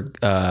consider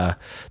the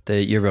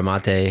yerba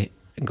mate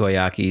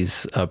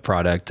Goyaki's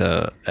product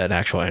an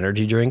actual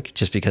energy drink,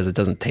 just because it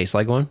doesn't taste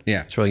like one.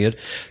 Yeah, it's really good.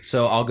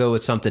 So I'll go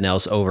with something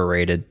else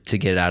overrated to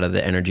get out of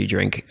the energy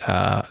drink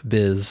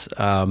biz,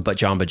 but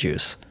Jamba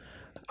Juice.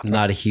 I'm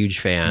not a huge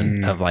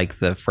fan of like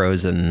the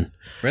frozen.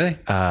 Really?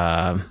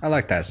 I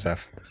like that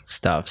stuff.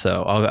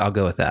 So I'll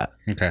go with that.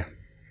 Okay.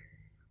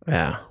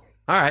 Yeah.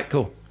 All right.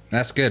 Cool.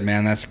 That's good,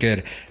 man. That's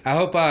good. I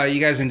hope you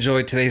guys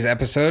enjoyed today's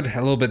episode.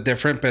 A little bit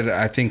different, but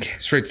I think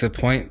straight to the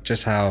point,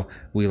 just how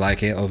we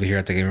like it over here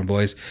at the Gamer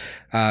Boys.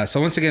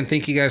 So once again,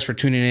 thank you guys for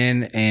tuning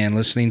in and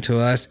listening to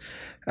us.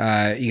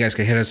 You guys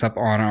can hit us up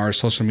on our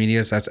social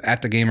medias. That's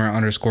at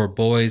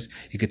 @thegamer_boys.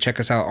 You can check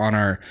us out on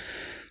our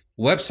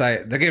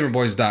website,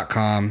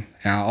 thegamerboys.com.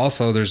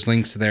 Also, there's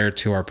links there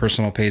to our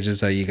personal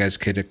pages that you guys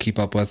could keep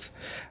up with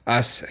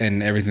us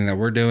and everything that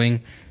we're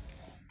doing.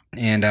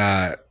 And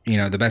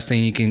the best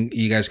thing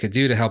you guys could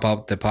do to help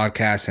out the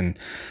podcast, and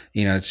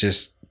it's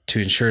just to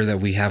ensure that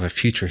we have a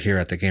future here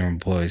at the Gamer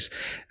Boys,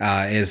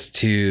 is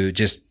to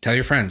just tell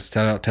your friends,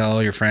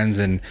 tell your friends,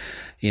 and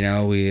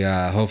we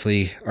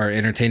hopefully are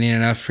entertaining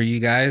enough for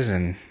you guys.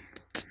 And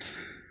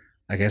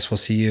I guess we'll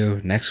see you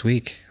next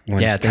week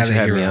when thanks for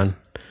having me on.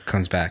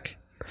 Comes back.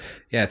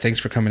 Yeah, thanks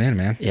for coming in,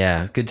 man.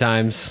 Yeah, good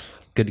times.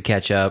 Good to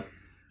catch up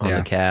on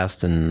the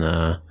cast, and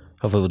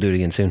hopefully we'll do it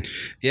again soon.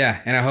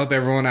 Yeah, and I hope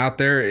everyone out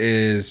there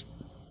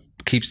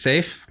keep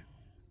safe,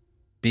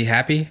 be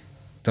happy,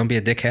 don't be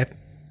a dickhead.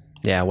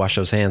 Yeah, wash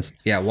those hands.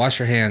 Yeah, wash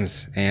your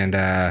hands, and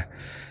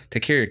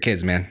take care of your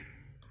kids, man.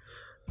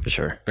 For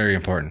sure. Very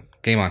important.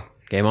 Game on.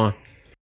 Game on.